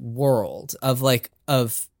consistent world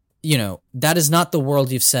that is not the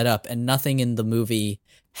world you've set up, and nothing in the movie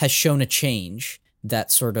has shown a change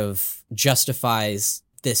that sort of justifies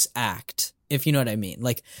this act, if you know what I mean.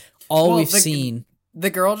 Like, all we've seen... The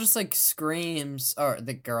girl just, like, screams, or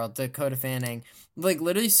the girl, Dakota Fanning, like,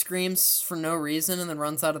 literally screams for no reason and then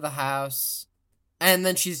runs out of the house. And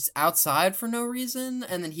then she's outside for no reason,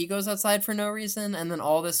 and then he goes outside for no reason, and then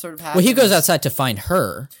all this sort of happens. Well, he goes outside to find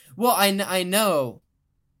her. Well, I know,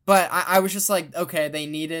 but I was just like, okay, they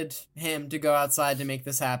needed him to go outside to make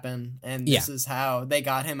this happen, and this is how they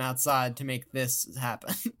got him outside to make this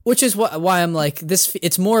happen. Which is why I'm like, this.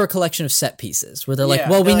 It's more a collection of set pieces, where they're like,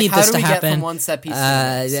 well, we need this to happen. Get from one set piece to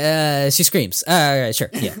the next? She screams. All right,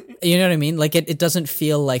 sure, yeah. You know what I mean? Like, it doesn't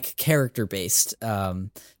feel like character-based,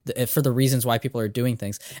 for the reasons why people are doing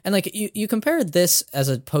things. And like you compare this as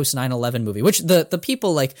a post 9/11 movie, which the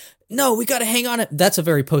people like, no, we gotta hang on it. That's a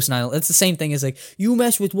very post 9/11. It's the same thing as like, you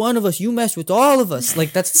mess with one of us, you mess with all of us.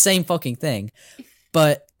 Like, that's the same fucking thing.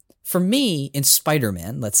 But for me, in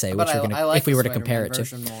Spider-Man, let's say, which we're gonna, if we were to compare it to,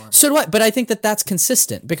 so do I. But I think that that's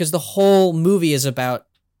consistent because the whole movie is about,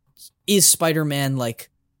 is Spider-Man like,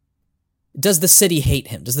 does the city hate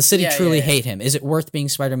him? Does the city truly hate him? Is it worth being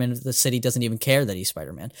Spider-Man if the city doesn't even care that he's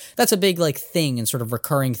Spider-Man? That's a big like thing and sort of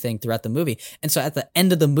recurring thing throughout the movie. And so at the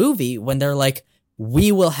end of the movie, when they're like,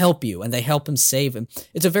 we will help you, and they help him save him,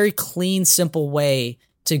 it's a very clean, simple way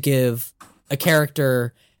to give a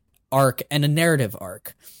character arc and a narrative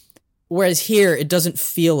arc. Whereas here, it doesn't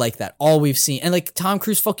feel like that. All we've seen, and like Tom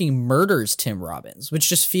Cruise fucking murders Tim Robbins, which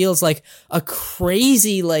just feels like a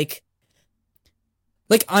crazy like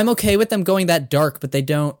I'm okay with them going that dark, but they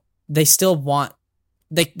still want,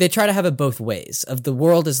 they try to have it both ways, of the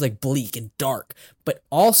world is like bleak and dark, but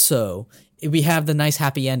also we have the nice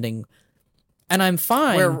happy ending, and I'm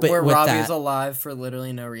fine where with Robbie's that. alive for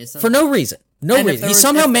literally no reason. For no reason. No reason. He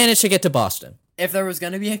somehow managed to get to Boston. If there was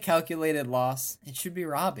going to be a calculated loss, it should be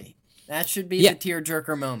Robbie. That should be the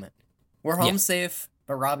tearjerker moment. We're home safe,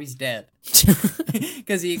 but Robbie's dead.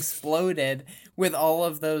 Because he exploded with all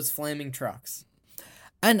of those flaming trucks.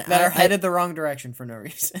 And that are headed the wrong direction for no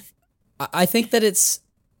reason. I think that it's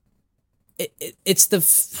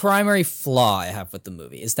the primary flaw I have with the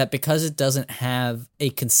movie, is that because it doesn't have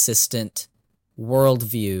a consistent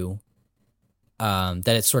worldview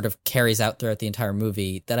that it sort of carries out throughout the entire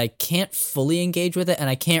movie, that I can't fully engage with it, and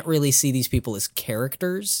I can't really see these people as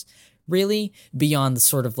characters, really, beyond the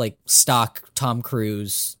sort of like stock Tom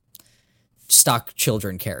Cruise, stock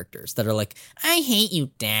children characters that are like, I hate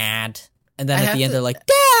you, Dad. And then at the end, they're like,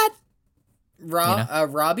 Dad!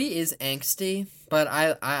 Robbie is angsty, but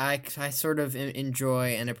I sort of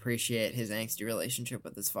enjoy and appreciate his angsty relationship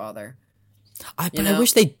with his father. I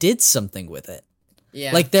wish they did something with it.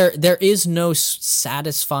 Yeah. Like, there is no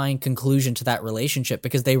satisfying conclusion to that relationship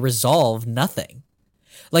because they resolve nothing.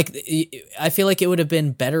 Like, I feel like it would have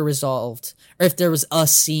been better resolved, or if there was a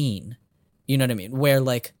scene, you know what I mean, where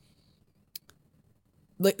like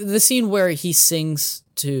the scene where he sings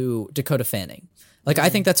to Dakota Fanning. Like, I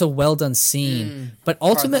think that's a well done scene, but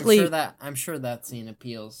ultimately, I'm sure that scene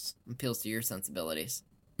appeals to your sensibilities.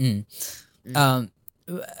 But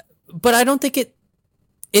I don't think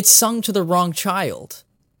it's sung to the wrong child.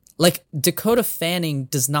 Like, Dakota Fanning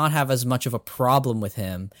does not have as much of a problem with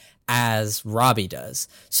him as Robbie does.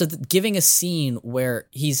 So giving a scene where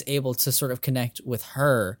he's able to sort of connect with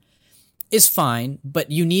her is fine,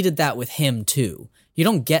 but you needed that with him too. You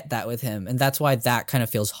don't get that with him, and that's why that kind of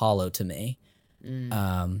feels hollow to me.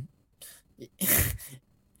 And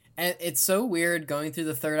it's so weird going through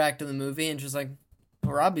the third act of the movie and just like,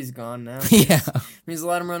 well, Robbie's gone now. Yeah, he's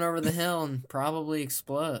let him run over the hill and probably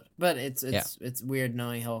explode. But it's weird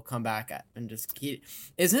knowing he'll come back and just keep.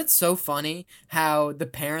 Isn't it so funny how the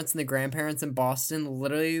parents and the grandparents in Boston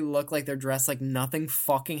literally look like they're dressed like nothing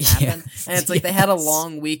fucking happened, and it's like they had a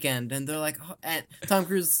long weekend, and they're like, oh, and Tom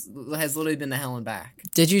Cruise has literally been to hell and back.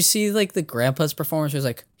 Did you see like the grandpa's performance? It was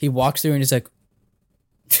like he walks through and he's like.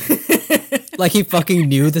 Like he fucking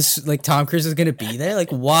knew this, like Tom Cruise was gonna be there.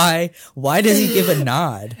 Like why does he give a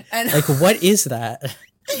nod? And, like what is that?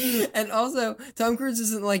 And also, Tom Cruise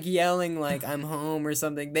isn't like yelling like I'm home or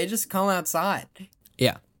something. They just come outside.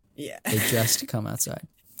 Yeah. They just come outside.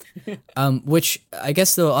 Which I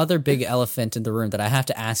guess the other big elephant in the room that I have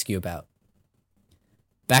to ask you about.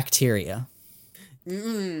 Bacteria.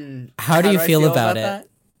 How do you feel about it?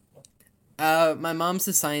 That? My mom's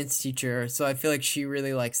a science teacher, so I feel like she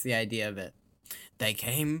really likes the idea of it. They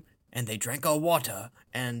came and they drank our water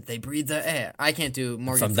and they breathed the air. I can't do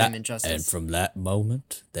Morgan Freeman justice. And from that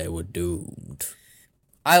moment, they were doomed.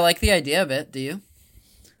 I like the idea of it. Do you?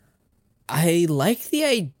 I like the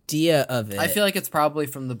idea of it. I feel like it's probably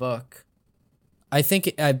from the book. I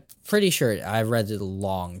think I'm pretty sure I read it a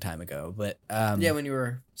long time ago, but yeah, when you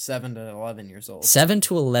were 7 to 11 years old. 7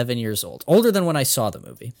 to 11 years old, older than when I saw the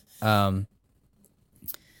movie.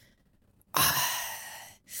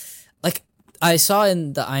 Like I saw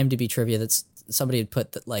in the IMDb trivia that somebody had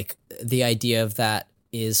put that like the idea of that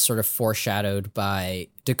is sort of foreshadowed by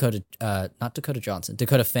Dakota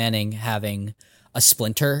Fanning having a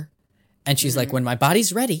splinter, and she's like, when my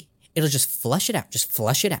body's ready, it'll just flush it out,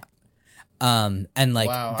 and like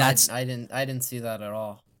wow, that's I didn't see that at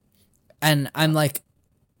all. And I'm like,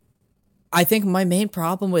 I think my main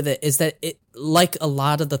problem with it is that it, like a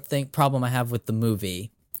lot of the problem I have with the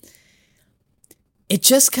movie, it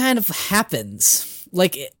just kind of happens.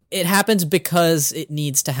 Like it happens because it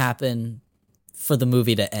needs to happen for the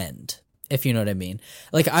movie to end, if you know what I mean.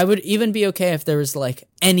 Like I would even be okay if there was like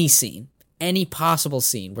any possible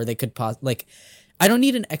scene where they could like, I don't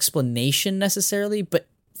need an explanation necessarily, but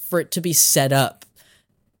for it to be set up.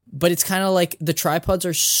 But it's kind of like the tripods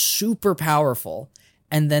are super powerful,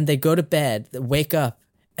 and then they go to bed, they wake up,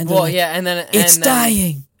 and then it's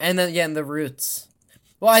dying, and then the roots.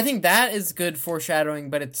 Well, I think that is good foreshadowing,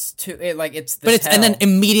 but it's and then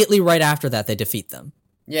immediately right after that they defeat them.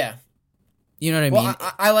 Yeah. You know what I mean?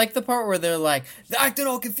 I like the part where they're like, they're acting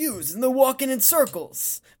all confused and they're walking in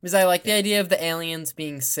circles. Because I like the idea of the aliens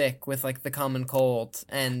being sick with like the common cold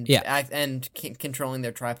and controlling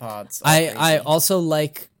their tripods. I also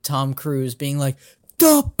like Tom Cruise being like,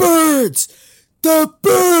 the birds!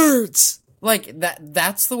 Like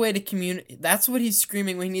that's the way to communicate. That's what he's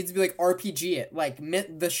screaming when he needs to be like RPG it. Like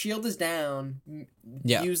the shield is down.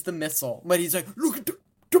 Use the missile. But he's like, look at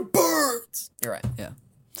the birds. You're right. Yeah.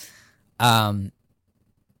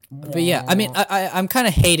 But yeah, I mean, I'm kind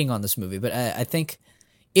of hating on this movie, but I think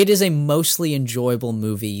it is a mostly enjoyable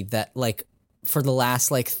movie that, like, for the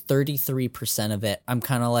last, like, 33% of it, I'm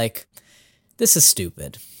kind of like, this is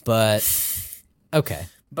stupid, but okay.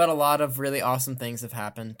 But a lot of really awesome things have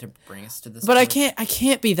happened to bring us to this But point. I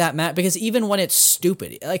can't be that mad, because even when it's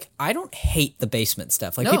stupid, like, I don't hate the basement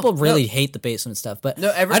stuff. Like, people really hate the basement stuff, but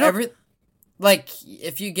like,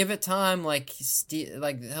 if you give it time, like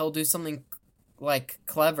he'll do something, like,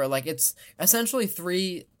 clever. Like, it's essentially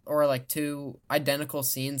 3 or, like, 2 identical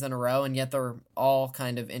scenes in a row, and yet they're all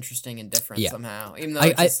kind of interesting and different somehow. Even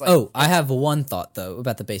though I have one thought, though,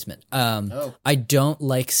 about the basement. I don't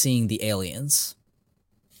like seeing the aliens.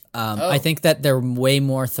 I think that they're way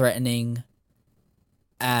more threatening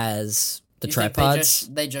as the tripods.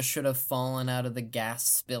 They just should have fallen out of the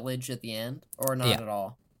gas spillage at the end, or not at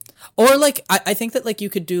all. Or, like, I think that, like, you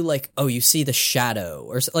could do, like, oh, you see the shadow,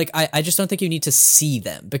 or, like, I just don't think you need to see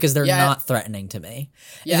them, because they're not threatening to me.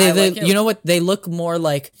 Yeah, you know what? They look more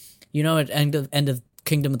like, you know, at end of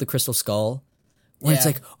Kingdom of the Crystal Skull, when it's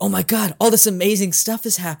like, oh my god, all this amazing stuff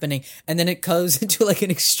is happening, and then it goes into, like,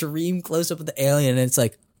 an extreme close-up of the alien, and it's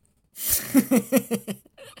like,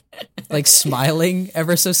 like, smiling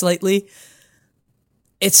ever so slightly.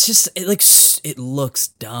 It's just, it looks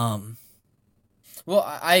dumb. Well,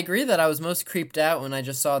 I agree that I was most creeped out when I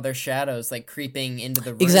just saw their shadows, like, creeping into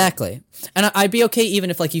the room. Exactly. And I'd be okay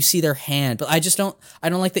even if, like, you see their hand, but I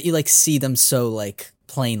don't like that you, like, see them so, like,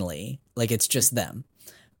 plainly. Like, it's just them.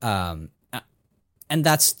 And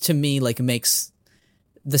that's, to me, like, makes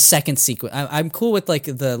the second sequence... I'm cool with, like,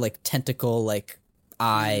 the, like, tentacle, like,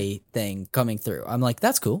 eye thing coming through. I'm like,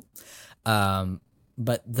 that's cool.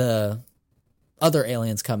 But the other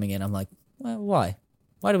aliens coming in, I'm like, well, why?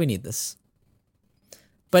 Why do we need this?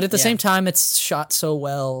 But at the same time, it's shot so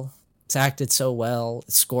well, it's acted so well,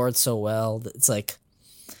 it's scored so well. It's like,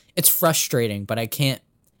 it's frustrating, but I can't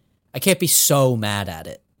be so mad at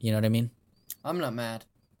it. You know what I mean? I'm not mad.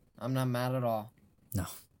 I'm not mad at all. No.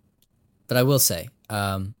 But I will say,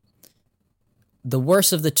 the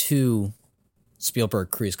worst of the 2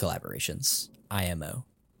 Spielberg-Cruise collaborations, IMO.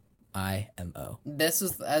 This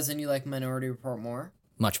is, as in you like Minority Report more?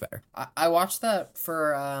 Much better. I watched that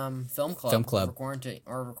for Film Club. Over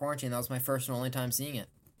quarantine. That was my first and only time seeing it.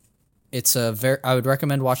 It's I would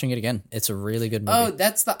recommend watching it again. It's a really good movie. Oh,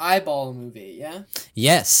 that's the eyeball movie, yeah?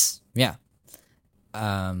 Yes. Yeah.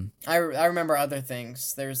 I remember other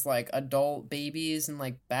things. There's, like, adult babies and,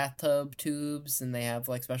 like, bathtub tubes, and they have,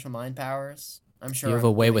 like, special mind powers. I'm sure you have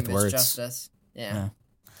a way with words. Justice. Yeah.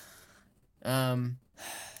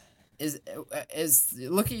 Is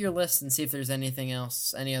look at your list and see if there's anything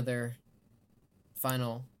else, any other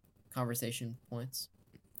final conversation points.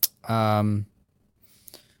 I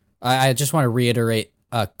just want to reiterate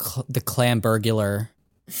the Clamburgular.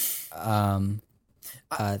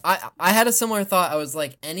 I had a similar thought. I was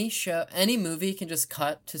like, any movie can just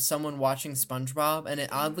cut to someone watching SpongeBob, and it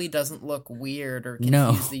oddly doesn't look weird or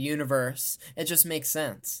confuse the universe. It just makes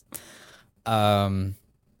sense. I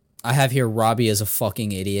have here Robbie is a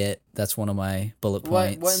fucking idiot. That's one of my bullet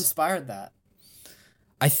points. What inspired that?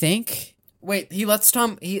 I think. Wait,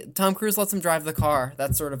 Tom Cruise lets him drive the car.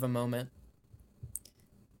 That's sort of a moment.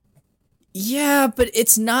 Yeah, but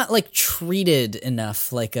it's not like treated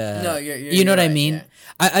enough like a. No, you know what right, I mean? Yeah.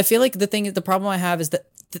 I feel like the problem I have is that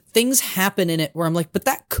things happen in it where I'm like, but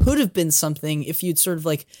that could have been something if you'd sort of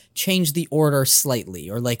like changed the order slightly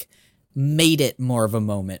or like made it more of a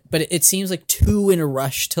moment. But it seems like too in a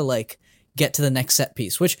rush to like get to the next set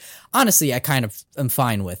piece, which honestly I kind of am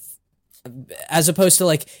fine with. As opposed to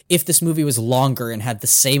like if this movie was longer and had the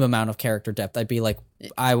same amount of character depth, I'd be like,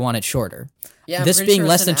 I want it shorter. Yeah, this being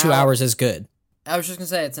less than 2 hours is good. I was just gonna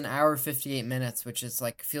say it's an hour 58 minutes, which is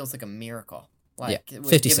like feels like a miracle. Like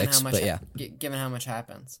 56, but yeah. Given how much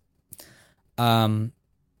happens.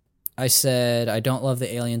 I said I don't love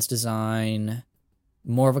the aliens design.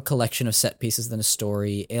 More of a collection of set pieces than a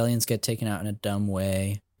story. Aliens get taken out in a dumb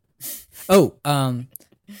way.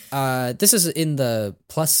 This is in the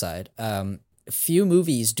plus side. Few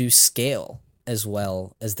movies do scale as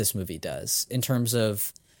well as this movie does in terms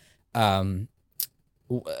of,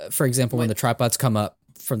 for example, when the tripods come up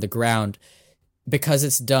from the ground, because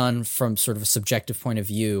it's done from sort of a subjective point of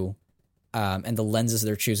view, and the lenses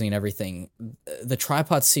they're choosing and everything, the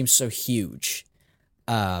tripods seem so huge,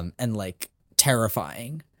 and like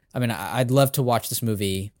terrifying. I mean, I'd love to watch this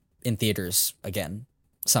movie in theaters again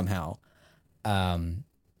somehow.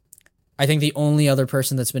 I think the only other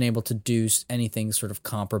person that's been able to do anything sort of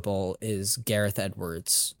comparable is Gareth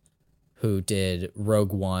Edwards, who did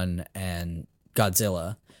Rogue One and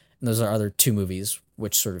Godzilla. And those are other two movies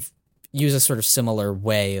which sort of use a sort of similar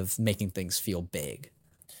way of making things feel big.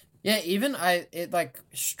 Yeah, it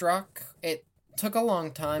took a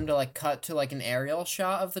long time to like cut to like an aerial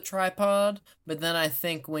shot of the tripod, but then I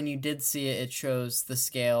think when you did see it, it shows the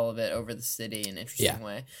scale of it over the city in an interesting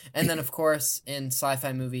way. And then of course in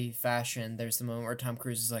sci-fi movie fashion, there's the moment where Tom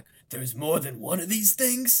Cruise is like, "There's more than one of these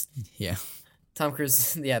things." Yeah. Tom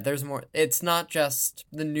Cruise, yeah, there's more. It's not just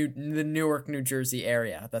the Newark, New Jersey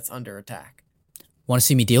area that's under attack. Want to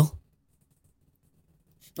see me deal?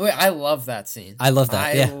 Wait, I love that scene. I love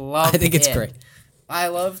that. I think it's great. I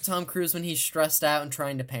love Tom Cruise when he's stressed out and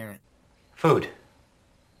trying to parent. Food.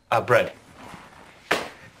 Bread.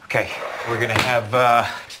 Okay, we're gonna have,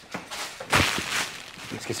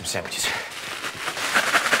 let's get some sandwiches.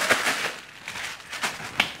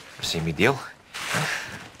 See me deal?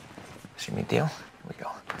 See me deal? Here we go.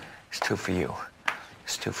 It's 2 for you.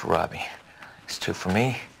 It's 2 for Robbie. It's 2 for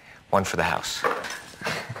me. 1 for the house.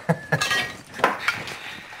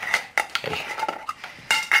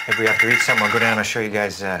 If we have to eat something, I'll go down. I'll show you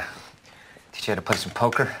guys, teach you how to play some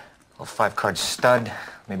poker. A little 5-card stud,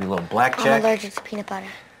 maybe a little blackjack. I'm allergic to peanut butter.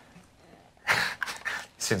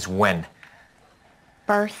 Since when?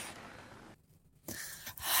 Birth.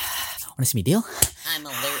 Want to see me deal?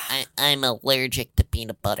 I'm allergic to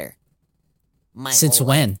peanut butter. Since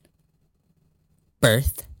when?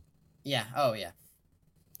 Birth. Yeah. Oh yeah.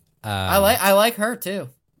 I like her too.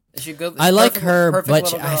 I like her,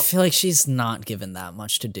 but I feel like she's not given that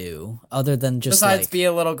much to do other than just besides like, be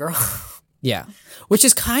a little girl. Yeah, which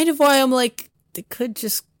is kind of why I'm like they could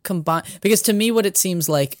just combine, because to me what it seems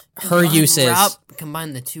like her use is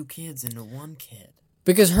combine the 2 kids into 1 kid,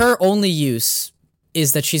 because her only use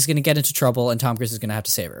is that she's going to get into trouble and Tom Cruise is going to have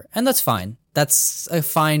to save her, and that's fine. That's a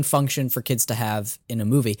fine function for kids to have in a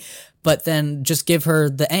movie, but then just give her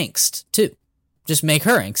the angst too. Just make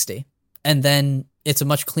her angsty, and then it's a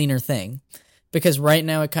much cleaner thing, because right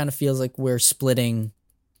now it kind of feels like we're splitting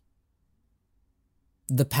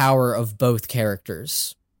the power of both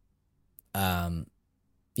characters. You know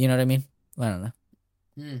what I mean? I don't know.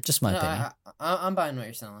 Just my opinion. I'm buying what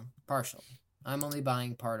you're selling. Partially. I'm only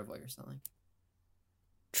buying part of what you're selling.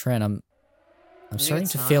 Trent, I'm starting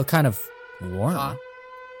to feel kind of warm.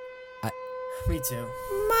 Me too.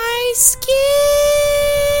 My skin!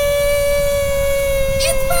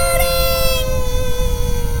 It's burning!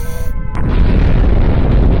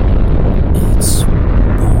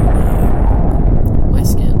 My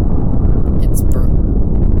skin. It's burning.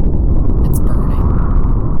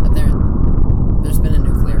 There's been a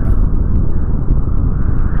nuclear bomb.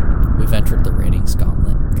 We've entered the ratings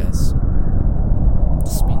gauntlet, guys.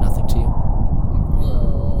 Does this mean nothing to you?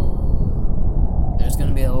 There's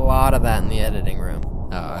gonna be a lot of that in the editing room.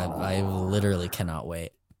 Oh, I literally cannot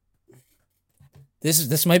wait.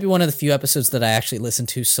 This might be one of the few episodes that I actually listen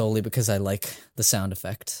to solely because I like the sound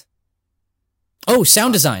effect. Oh,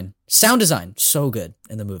 sound design. Sound design. So good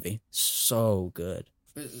in the movie. So good.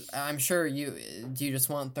 I'm sure do you just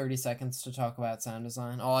want 30 seconds to talk about sound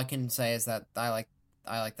design? All I can say is that I like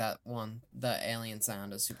that one. The alien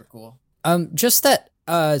sound is super cool. Just that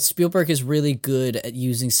Spielberg is really good at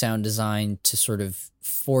using sound design to sort of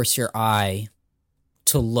force your eye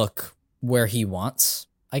to look where he wants,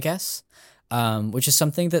 I guess. Which is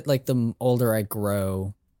something that, like, the older I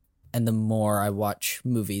grow and the more I watch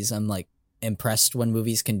movies, I'm, like, impressed when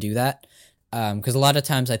movies can do that. Because a lot of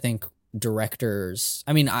times I think directors,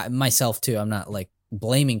 I mean, myself too, I'm not, like,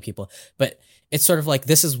 blaming people, but it's sort of like,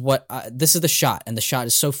 this is the shot, and the shot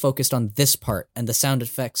is so focused on this part, and the sound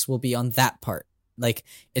effects will be on that part. Like,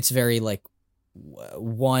 it's very, like,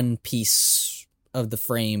 one piece of the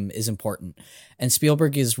frame is important. And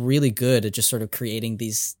Spielberg is really good at just sort of creating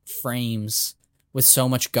these frames with so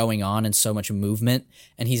much going on and so much movement,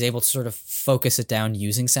 and he's able to sort of focus it down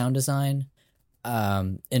using sound design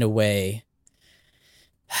in a way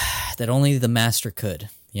that only the master could,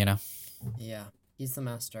 you know? Yeah, he's the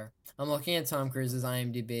master. I'm looking at Tom Cruise's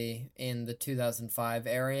IMDb in the 2005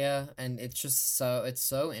 area, and it's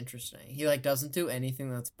so interesting. He, like, doesn't do anything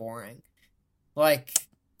that's boring. Like,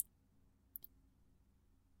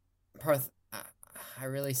 I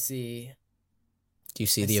really see. Do you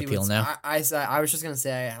see the appeal now? I was just gonna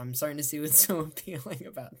say I'm starting to see what's so appealing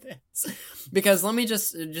about this, because let me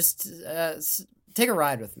just take a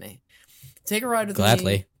ride with me. Take a ride with me.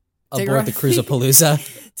 Gladly. Aboard the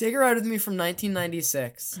Cruisapalooza. Take a ride with me from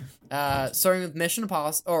 1996, starting with Mission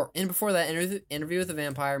Impossible, and before that, Interview with the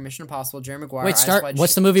Vampire, Mission Impossible, Jerry Maguire. Wait,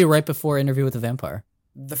 what's the movie right before Interview with the Vampire?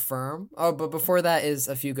 The Firm. Oh, but before that is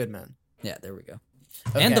A Few Good Men. Yeah, there we go.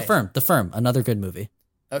 Okay. And The Firm, another good movie.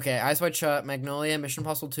 Okay, Eyes Wide Shut, Magnolia, Mission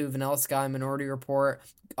Impossible 2, Vanilla Sky, Minority Report,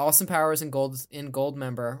 Austin Powers in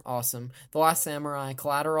Goldmember, awesome. The Last Samurai,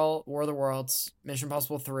 Collateral, War of the Worlds, Mission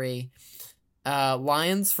Impossible 3,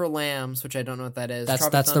 Lions for Lambs, which I don't know what that is.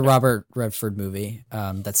 That's the Robert Redford movie.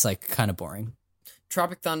 That's, like, kind of boring.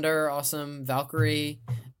 Tropic Thunder, awesome. Valkyrie,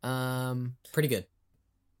 pretty good.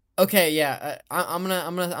 Okay, yeah, I'm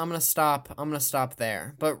gonna stop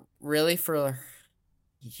there. But really,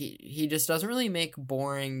 he just doesn't really make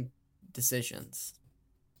boring decisions.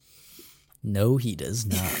 No, he does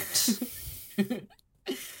not.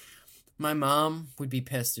 My mom would be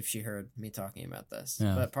pissed if she heard me talking about this.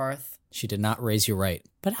 Yeah. But Parth, she did not raise you right.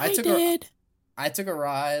 But I did. I took a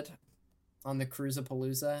ride on the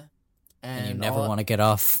Cruisapalooza, and you never want to get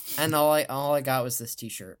off. And all I got was this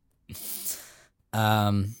T-shirt.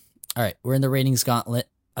 All right, we're in the ratings gauntlet.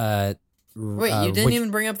 Wait, you didn't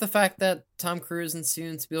even bring up the fact that Tom Cruise and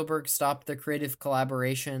Steven Spielberg stopped the creative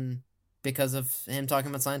collaboration because of him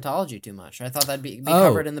talking about Scientology too much. I thought that'd be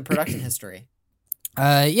covered in the production history.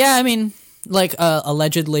 Yeah, I mean, like,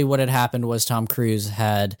 allegedly what had happened was Tom Cruise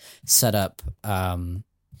had set up,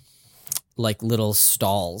 like, little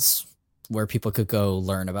stalls where people could go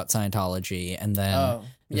learn about Scientology, and then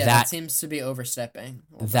that seems to be overstepping.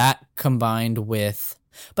 That combined with...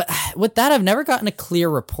 But with that, I've never gotten a clear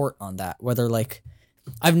report on that, whether, like...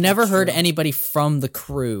 I've never heard anybody from the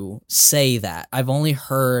crew say that. I've only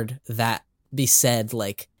heard that be said,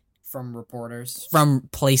 like... From reporters. From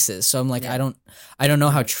places. So I'm like, yeah. I don't know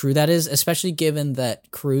how true that is, especially given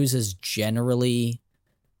that Cruise is generally...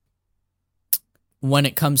 When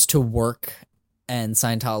it comes to work and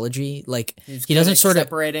Scientology, like, he doesn't sort of...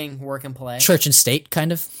 Separating work and play. Church and state,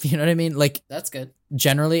 kind of. You know what I mean? Like... That's good.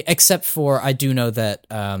 Generally, except for I do know that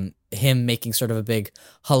him making sort of a big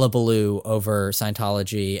hullabaloo over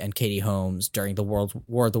Scientology and Katie Holmes during the War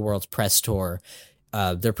of the Worlds press tour,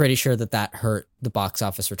 they're pretty sure that hurt the box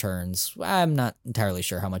office returns. I'm not entirely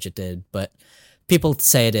sure how much it did, but people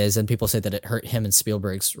say it is, and people say that it hurt him and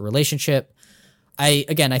Spielberg's relationship. I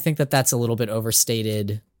think that's a little bit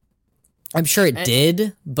overstated. I'm sure it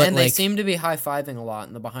did, but and they seem to be high-fiving a lot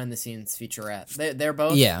in the behind-the-scenes featurette. They're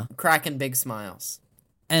both cracking big smiles.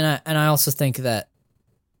 And I also think that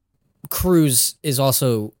Cruise is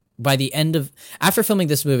also, by the end of... After filming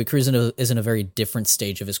this movie, Cruise is in a very different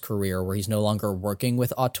stage of his career where he's no longer working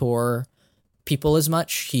with auteur people as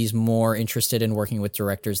much. He's more interested in working with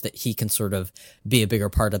directors that he can sort of be a bigger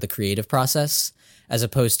part of the creative process, as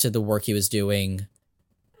opposed to the work he was doing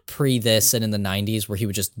pre this and in the 90s where he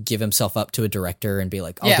would just give himself up to a director and be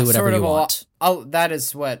like, I'll do whatever you want. That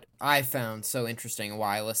is what I found so interesting,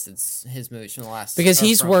 why I listed his movies from the last... Because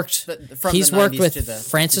he's worked with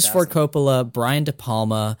Francis Ford Coppola, Brian De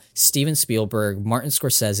Palma, Steven Spielberg, Martin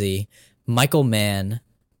Scorsese, Michael Mann,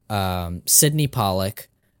 Sidney Pollack.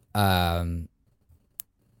 I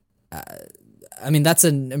mean, that's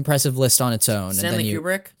an impressive list on its own. Stanley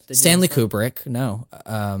Kubrick? Stanley Kubrick, no.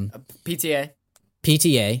 PTA.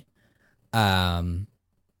 PTA.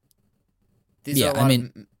 These are a lot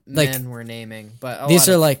of men we're naming, but these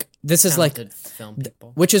are like this is like film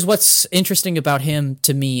people. Which is what's interesting about him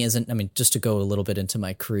to me isn't, I mean, just to go a little bit into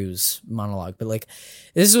my Cruise monologue, but like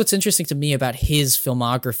this is what's interesting to me about his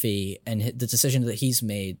filmography and the decisions that he's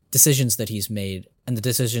made, and the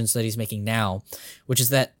decisions that he's making now, which is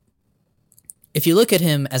that if you look at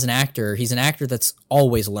him as an actor, he's an actor that's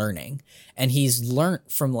always learning, and he's learned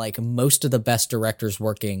from like most of the best directors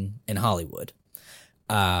working in Hollywood.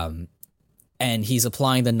 And he's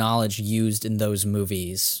applying the knowledge used in those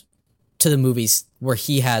movies to the movies where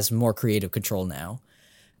he has more creative control now.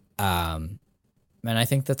 And I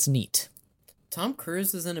think that's neat. Tom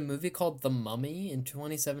Cruise is in a movie called The Mummy in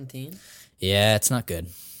 2017. Yeah, it's not good.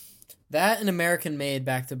 That and American Made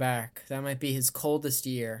back to back. That might be his coldest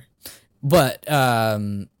year. But,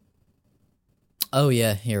 oh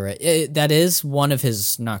yeah, you're right. That is one of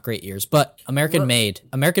his not great years. But American Made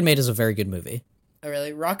is a very good movie. Oh,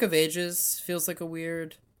 really? Rock of Ages feels like a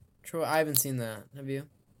weird choice. I haven't seen that. Have you?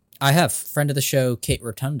 I have. Friend of the show, Kate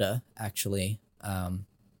Rotunda, actually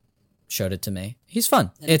showed it to me. He's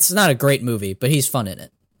fun. It's not a great movie, but he's fun in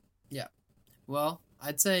it. Yeah. Well,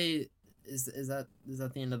 I'd say, is that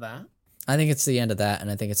the end of that? I think it's the end of that,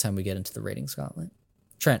 and I think it's time we get into the rating, Scotland.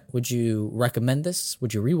 Trent, would you recommend this?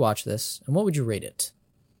 Would you rewatch this? And what would you rate it?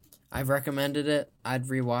 I've recommended it. I'd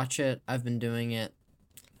rewatch it. I've been doing it.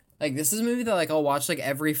 Like, this is a movie that, like, I'll watch, like,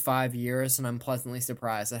 every 5 years, and I'm pleasantly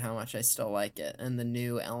surprised at how much I still like it, and the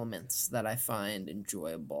new elements that I find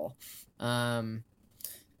enjoyable. And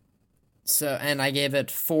I gave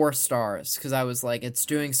it 4 stars, because I was like, it's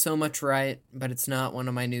doing so much right, but it's not one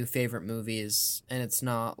of my new favorite movies, and it's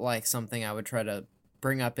not, like, something I would try to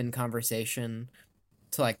bring up in conversation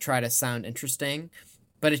to, like, try to sound interesting.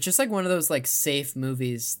 But it's just, like, one of those, like, safe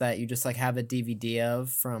movies that you just, like, have a DVD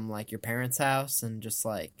of from, like, your parents' house, and just,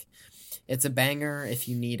 like, it's a banger if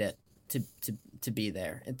you need it to be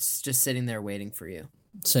there. It's just sitting there waiting for you.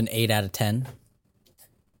 It's an 8 out of 10.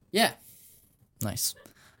 Yeah. Nice.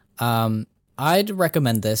 I'd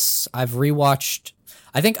recommend this. I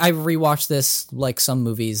think I've rewatched this like some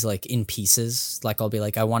movies, like in pieces. Like I'll be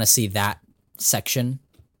like, I want to see that section.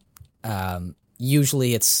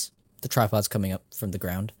 Usually it's the tripod's coming up from the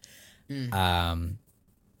ground. Yeah,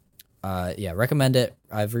 recommend it.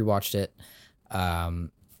 I've rewatched it.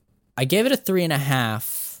 I gave it a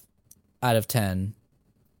 3.5 out of 10,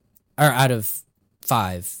 or out of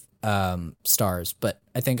 5 stars, but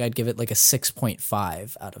I think I'd give it like a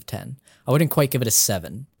 6.5 out of 10. I wouldn't quite give it a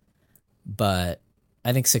 7, but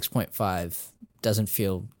I think 6.5 doesn't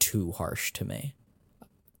feel too harsh to me.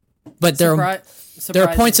 But there are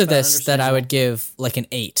points of this that I would give like an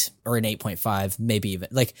 8 or an 8.5, maybe even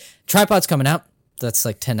like Tripod's coming out. That's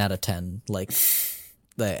like 10 out of 10. Like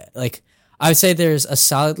I would say there's a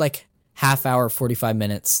solid like half hour, 45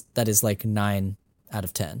 minutes that is like 9 out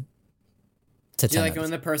of 10. Do you like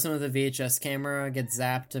when the person with a VHS camera gets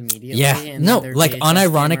zapped immediately? Yeah, and no, their like VHS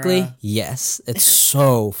unironically, camera... yes. It's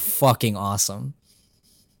so fucking awesome.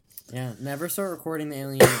 Yeah, never start recording the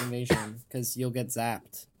alien invasion because you'll get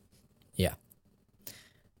zapped. Yeah.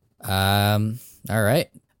 All right.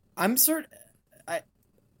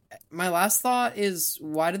 My last thought is,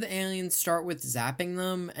 why did the aliens start with zapping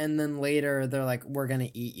them and then later they're like, we're gonna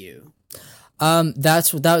eat you?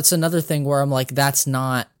 That's another thing where I'm like, that's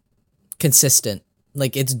not consistent.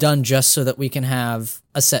 Like, it's done just so that we can have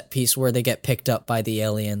a set piece where they get picked up by the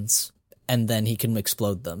aliens and then he can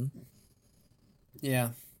explode them. Yeah.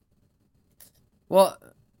 Well,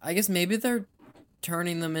 I guess maybe they're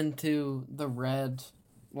turning them into the red,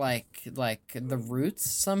 like the roots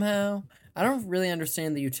somehow. I don't really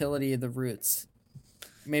understand the utility of the roots.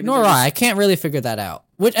 Maybe nor I can't really figure that out.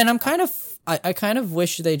 And I kind of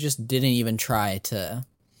wish they just didn't even try to.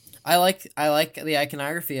 I like the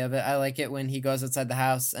iconography of it. I like it when he goes outside the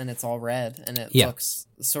house and it's all red and it looks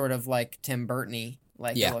sort of like Tim Burton-y.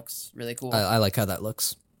 Like it looks really cool. I like how that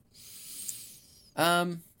looks. I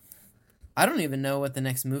don't even know what the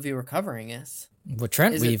next movie we're covering is. Well,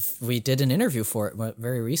 Trent, we did an interview for it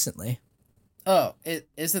very recently. Oh,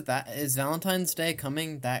 is Valentine's Day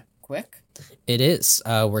coming that quick? It is.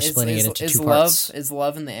 We're splitting it into 2 parts. Is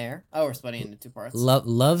love in the air? Oh, we're splitting it into 2 parts.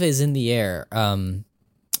 Love is in the air.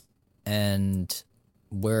 And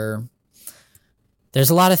there's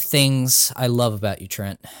a lot of things I love about you,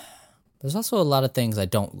 Trent. There's also a lot of things I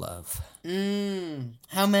don't love.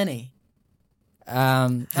 How many?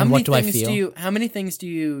 What do I feel? How many things do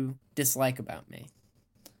you dislike about me?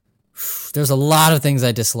 There's a lot of things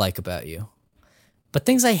I dislike about you. But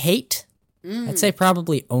things I hate, I'd say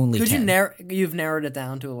probably only 10. You've narrowed it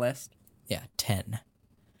down to a list? Yeah, 10.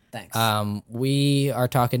 Thanks. We are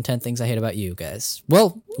talking 10 Things I Hate About You, guys.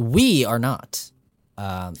 Well, we are not.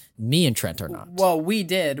 Me and Trent are not. Well, we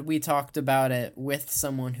did. We talked about it with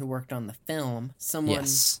someone who worked on the film. Someone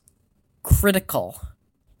critical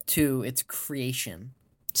to its creation.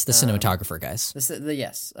 It's the cinematographer, guys.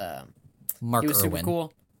 Yes. Mark He was Irwin. super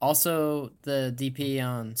cool. Also, the DP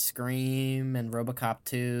on Scream and RoboCop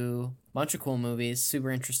 2. Bunch of cool movies. Super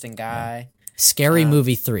interesting guy. Scary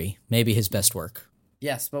Movie 3. Maybe his best work.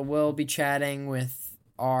 Yes, but we'll be chatting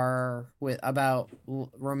about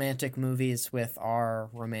romantic movies with our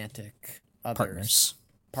romantic others.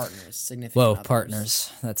 Partners. Significant Whoa, others.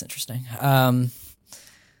 partners. That's interesting.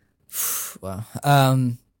 Wow.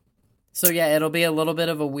 So yeah, it'll be a little bit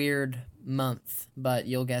of a weird month, but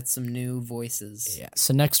you'll get some new voices. Yeah.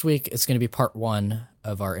 So next week, it's going to be part 1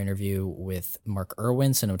 of our interview with Mark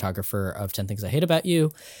Irwin, cinematographer of 10 Things I Hate About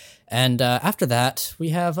You. And after that, we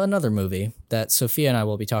have another movie that Sophia and I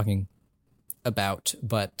will be talking about,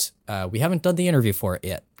 but we haven't done the interview for it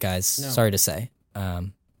yet, guys. No. Sorry to say.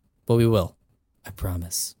 But we will. I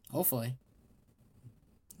promise. Hopefully.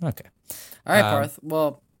 Okay. All right, Parth.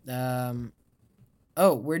 Well,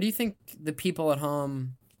 where do you think the people at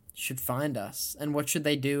home should find us, and what should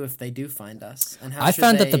they do if they do find us? And how I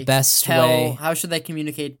found that the best way. How should they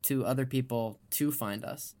communicate to other people to find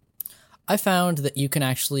us? I found that you can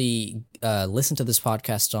actually listen to this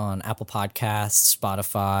podcast on Apple Podcasts,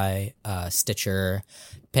 Spotify, Stitcher,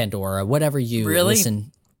 Pandora, whatever you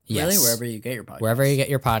listen. Yes. Really? Wherever you get your podcasts. Wherever you get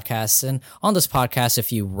your podcasts. And on this podcast,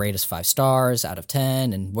 if you rate us 5 stars out of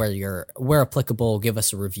 10 and where applicable, give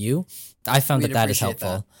us a review. I found that is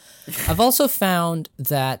helpful. I've also found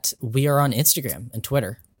that we are on Instagram and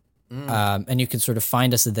Twitter. And you can sort of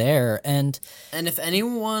find us there. And if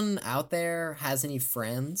anyone out there has any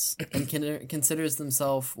friends and considers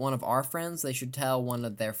themselves one of our friends, they should tell one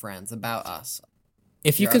of their friends about us.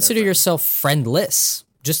 If you consider yourself friendless,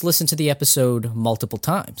 just listen to the episode multiple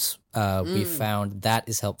times. We found that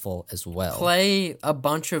is helpful as well. Play a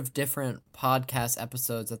bunch of different podcast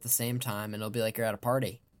episodes at the same time, and it'll be like you're at a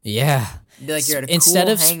party. Yeah. It'll be like you're at a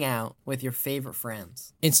cool hangout with your favorite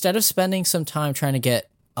friends. Instead of spending some time trying to get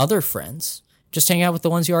other friends, just hang out with the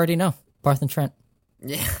ones you already know. Parth and Trent.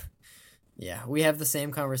 Yeah. Yeah, we have the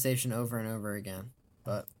same conversation over and over again.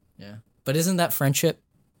 But yeah. But isn't that friendship?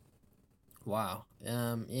 Wow.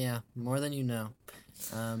 Yeah, more than you know.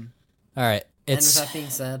 All right. And with that being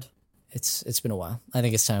said, it's been a while. I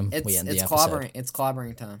think it's time we end the episode. It's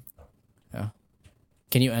clobbering time. Yeah.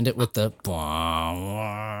 Can you end it with the...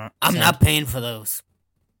 I'm not paying for those.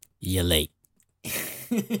 You're late.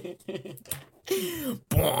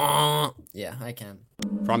 Yeah, I can.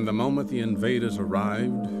 From the moment the invaders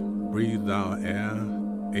arrived, breathed our air,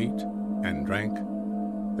 ate and drank,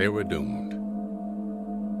 they were doomed.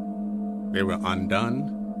 They were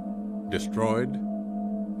undone, destroyed,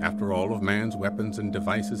 after all of man's weapons and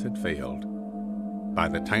devices had failed, by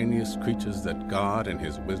the tiniest creatures that God in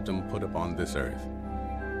his wisdom put upon this earth.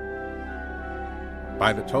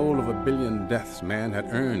 By the toll of 1 billion deaths, man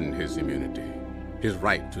had earned his immunity, his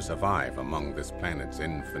right to survive among this planet's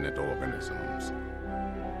infinite organisms.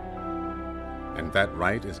 And that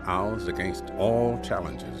right is ours against all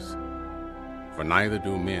challenges, for neither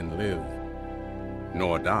do men live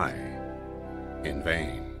nor die in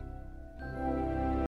vain.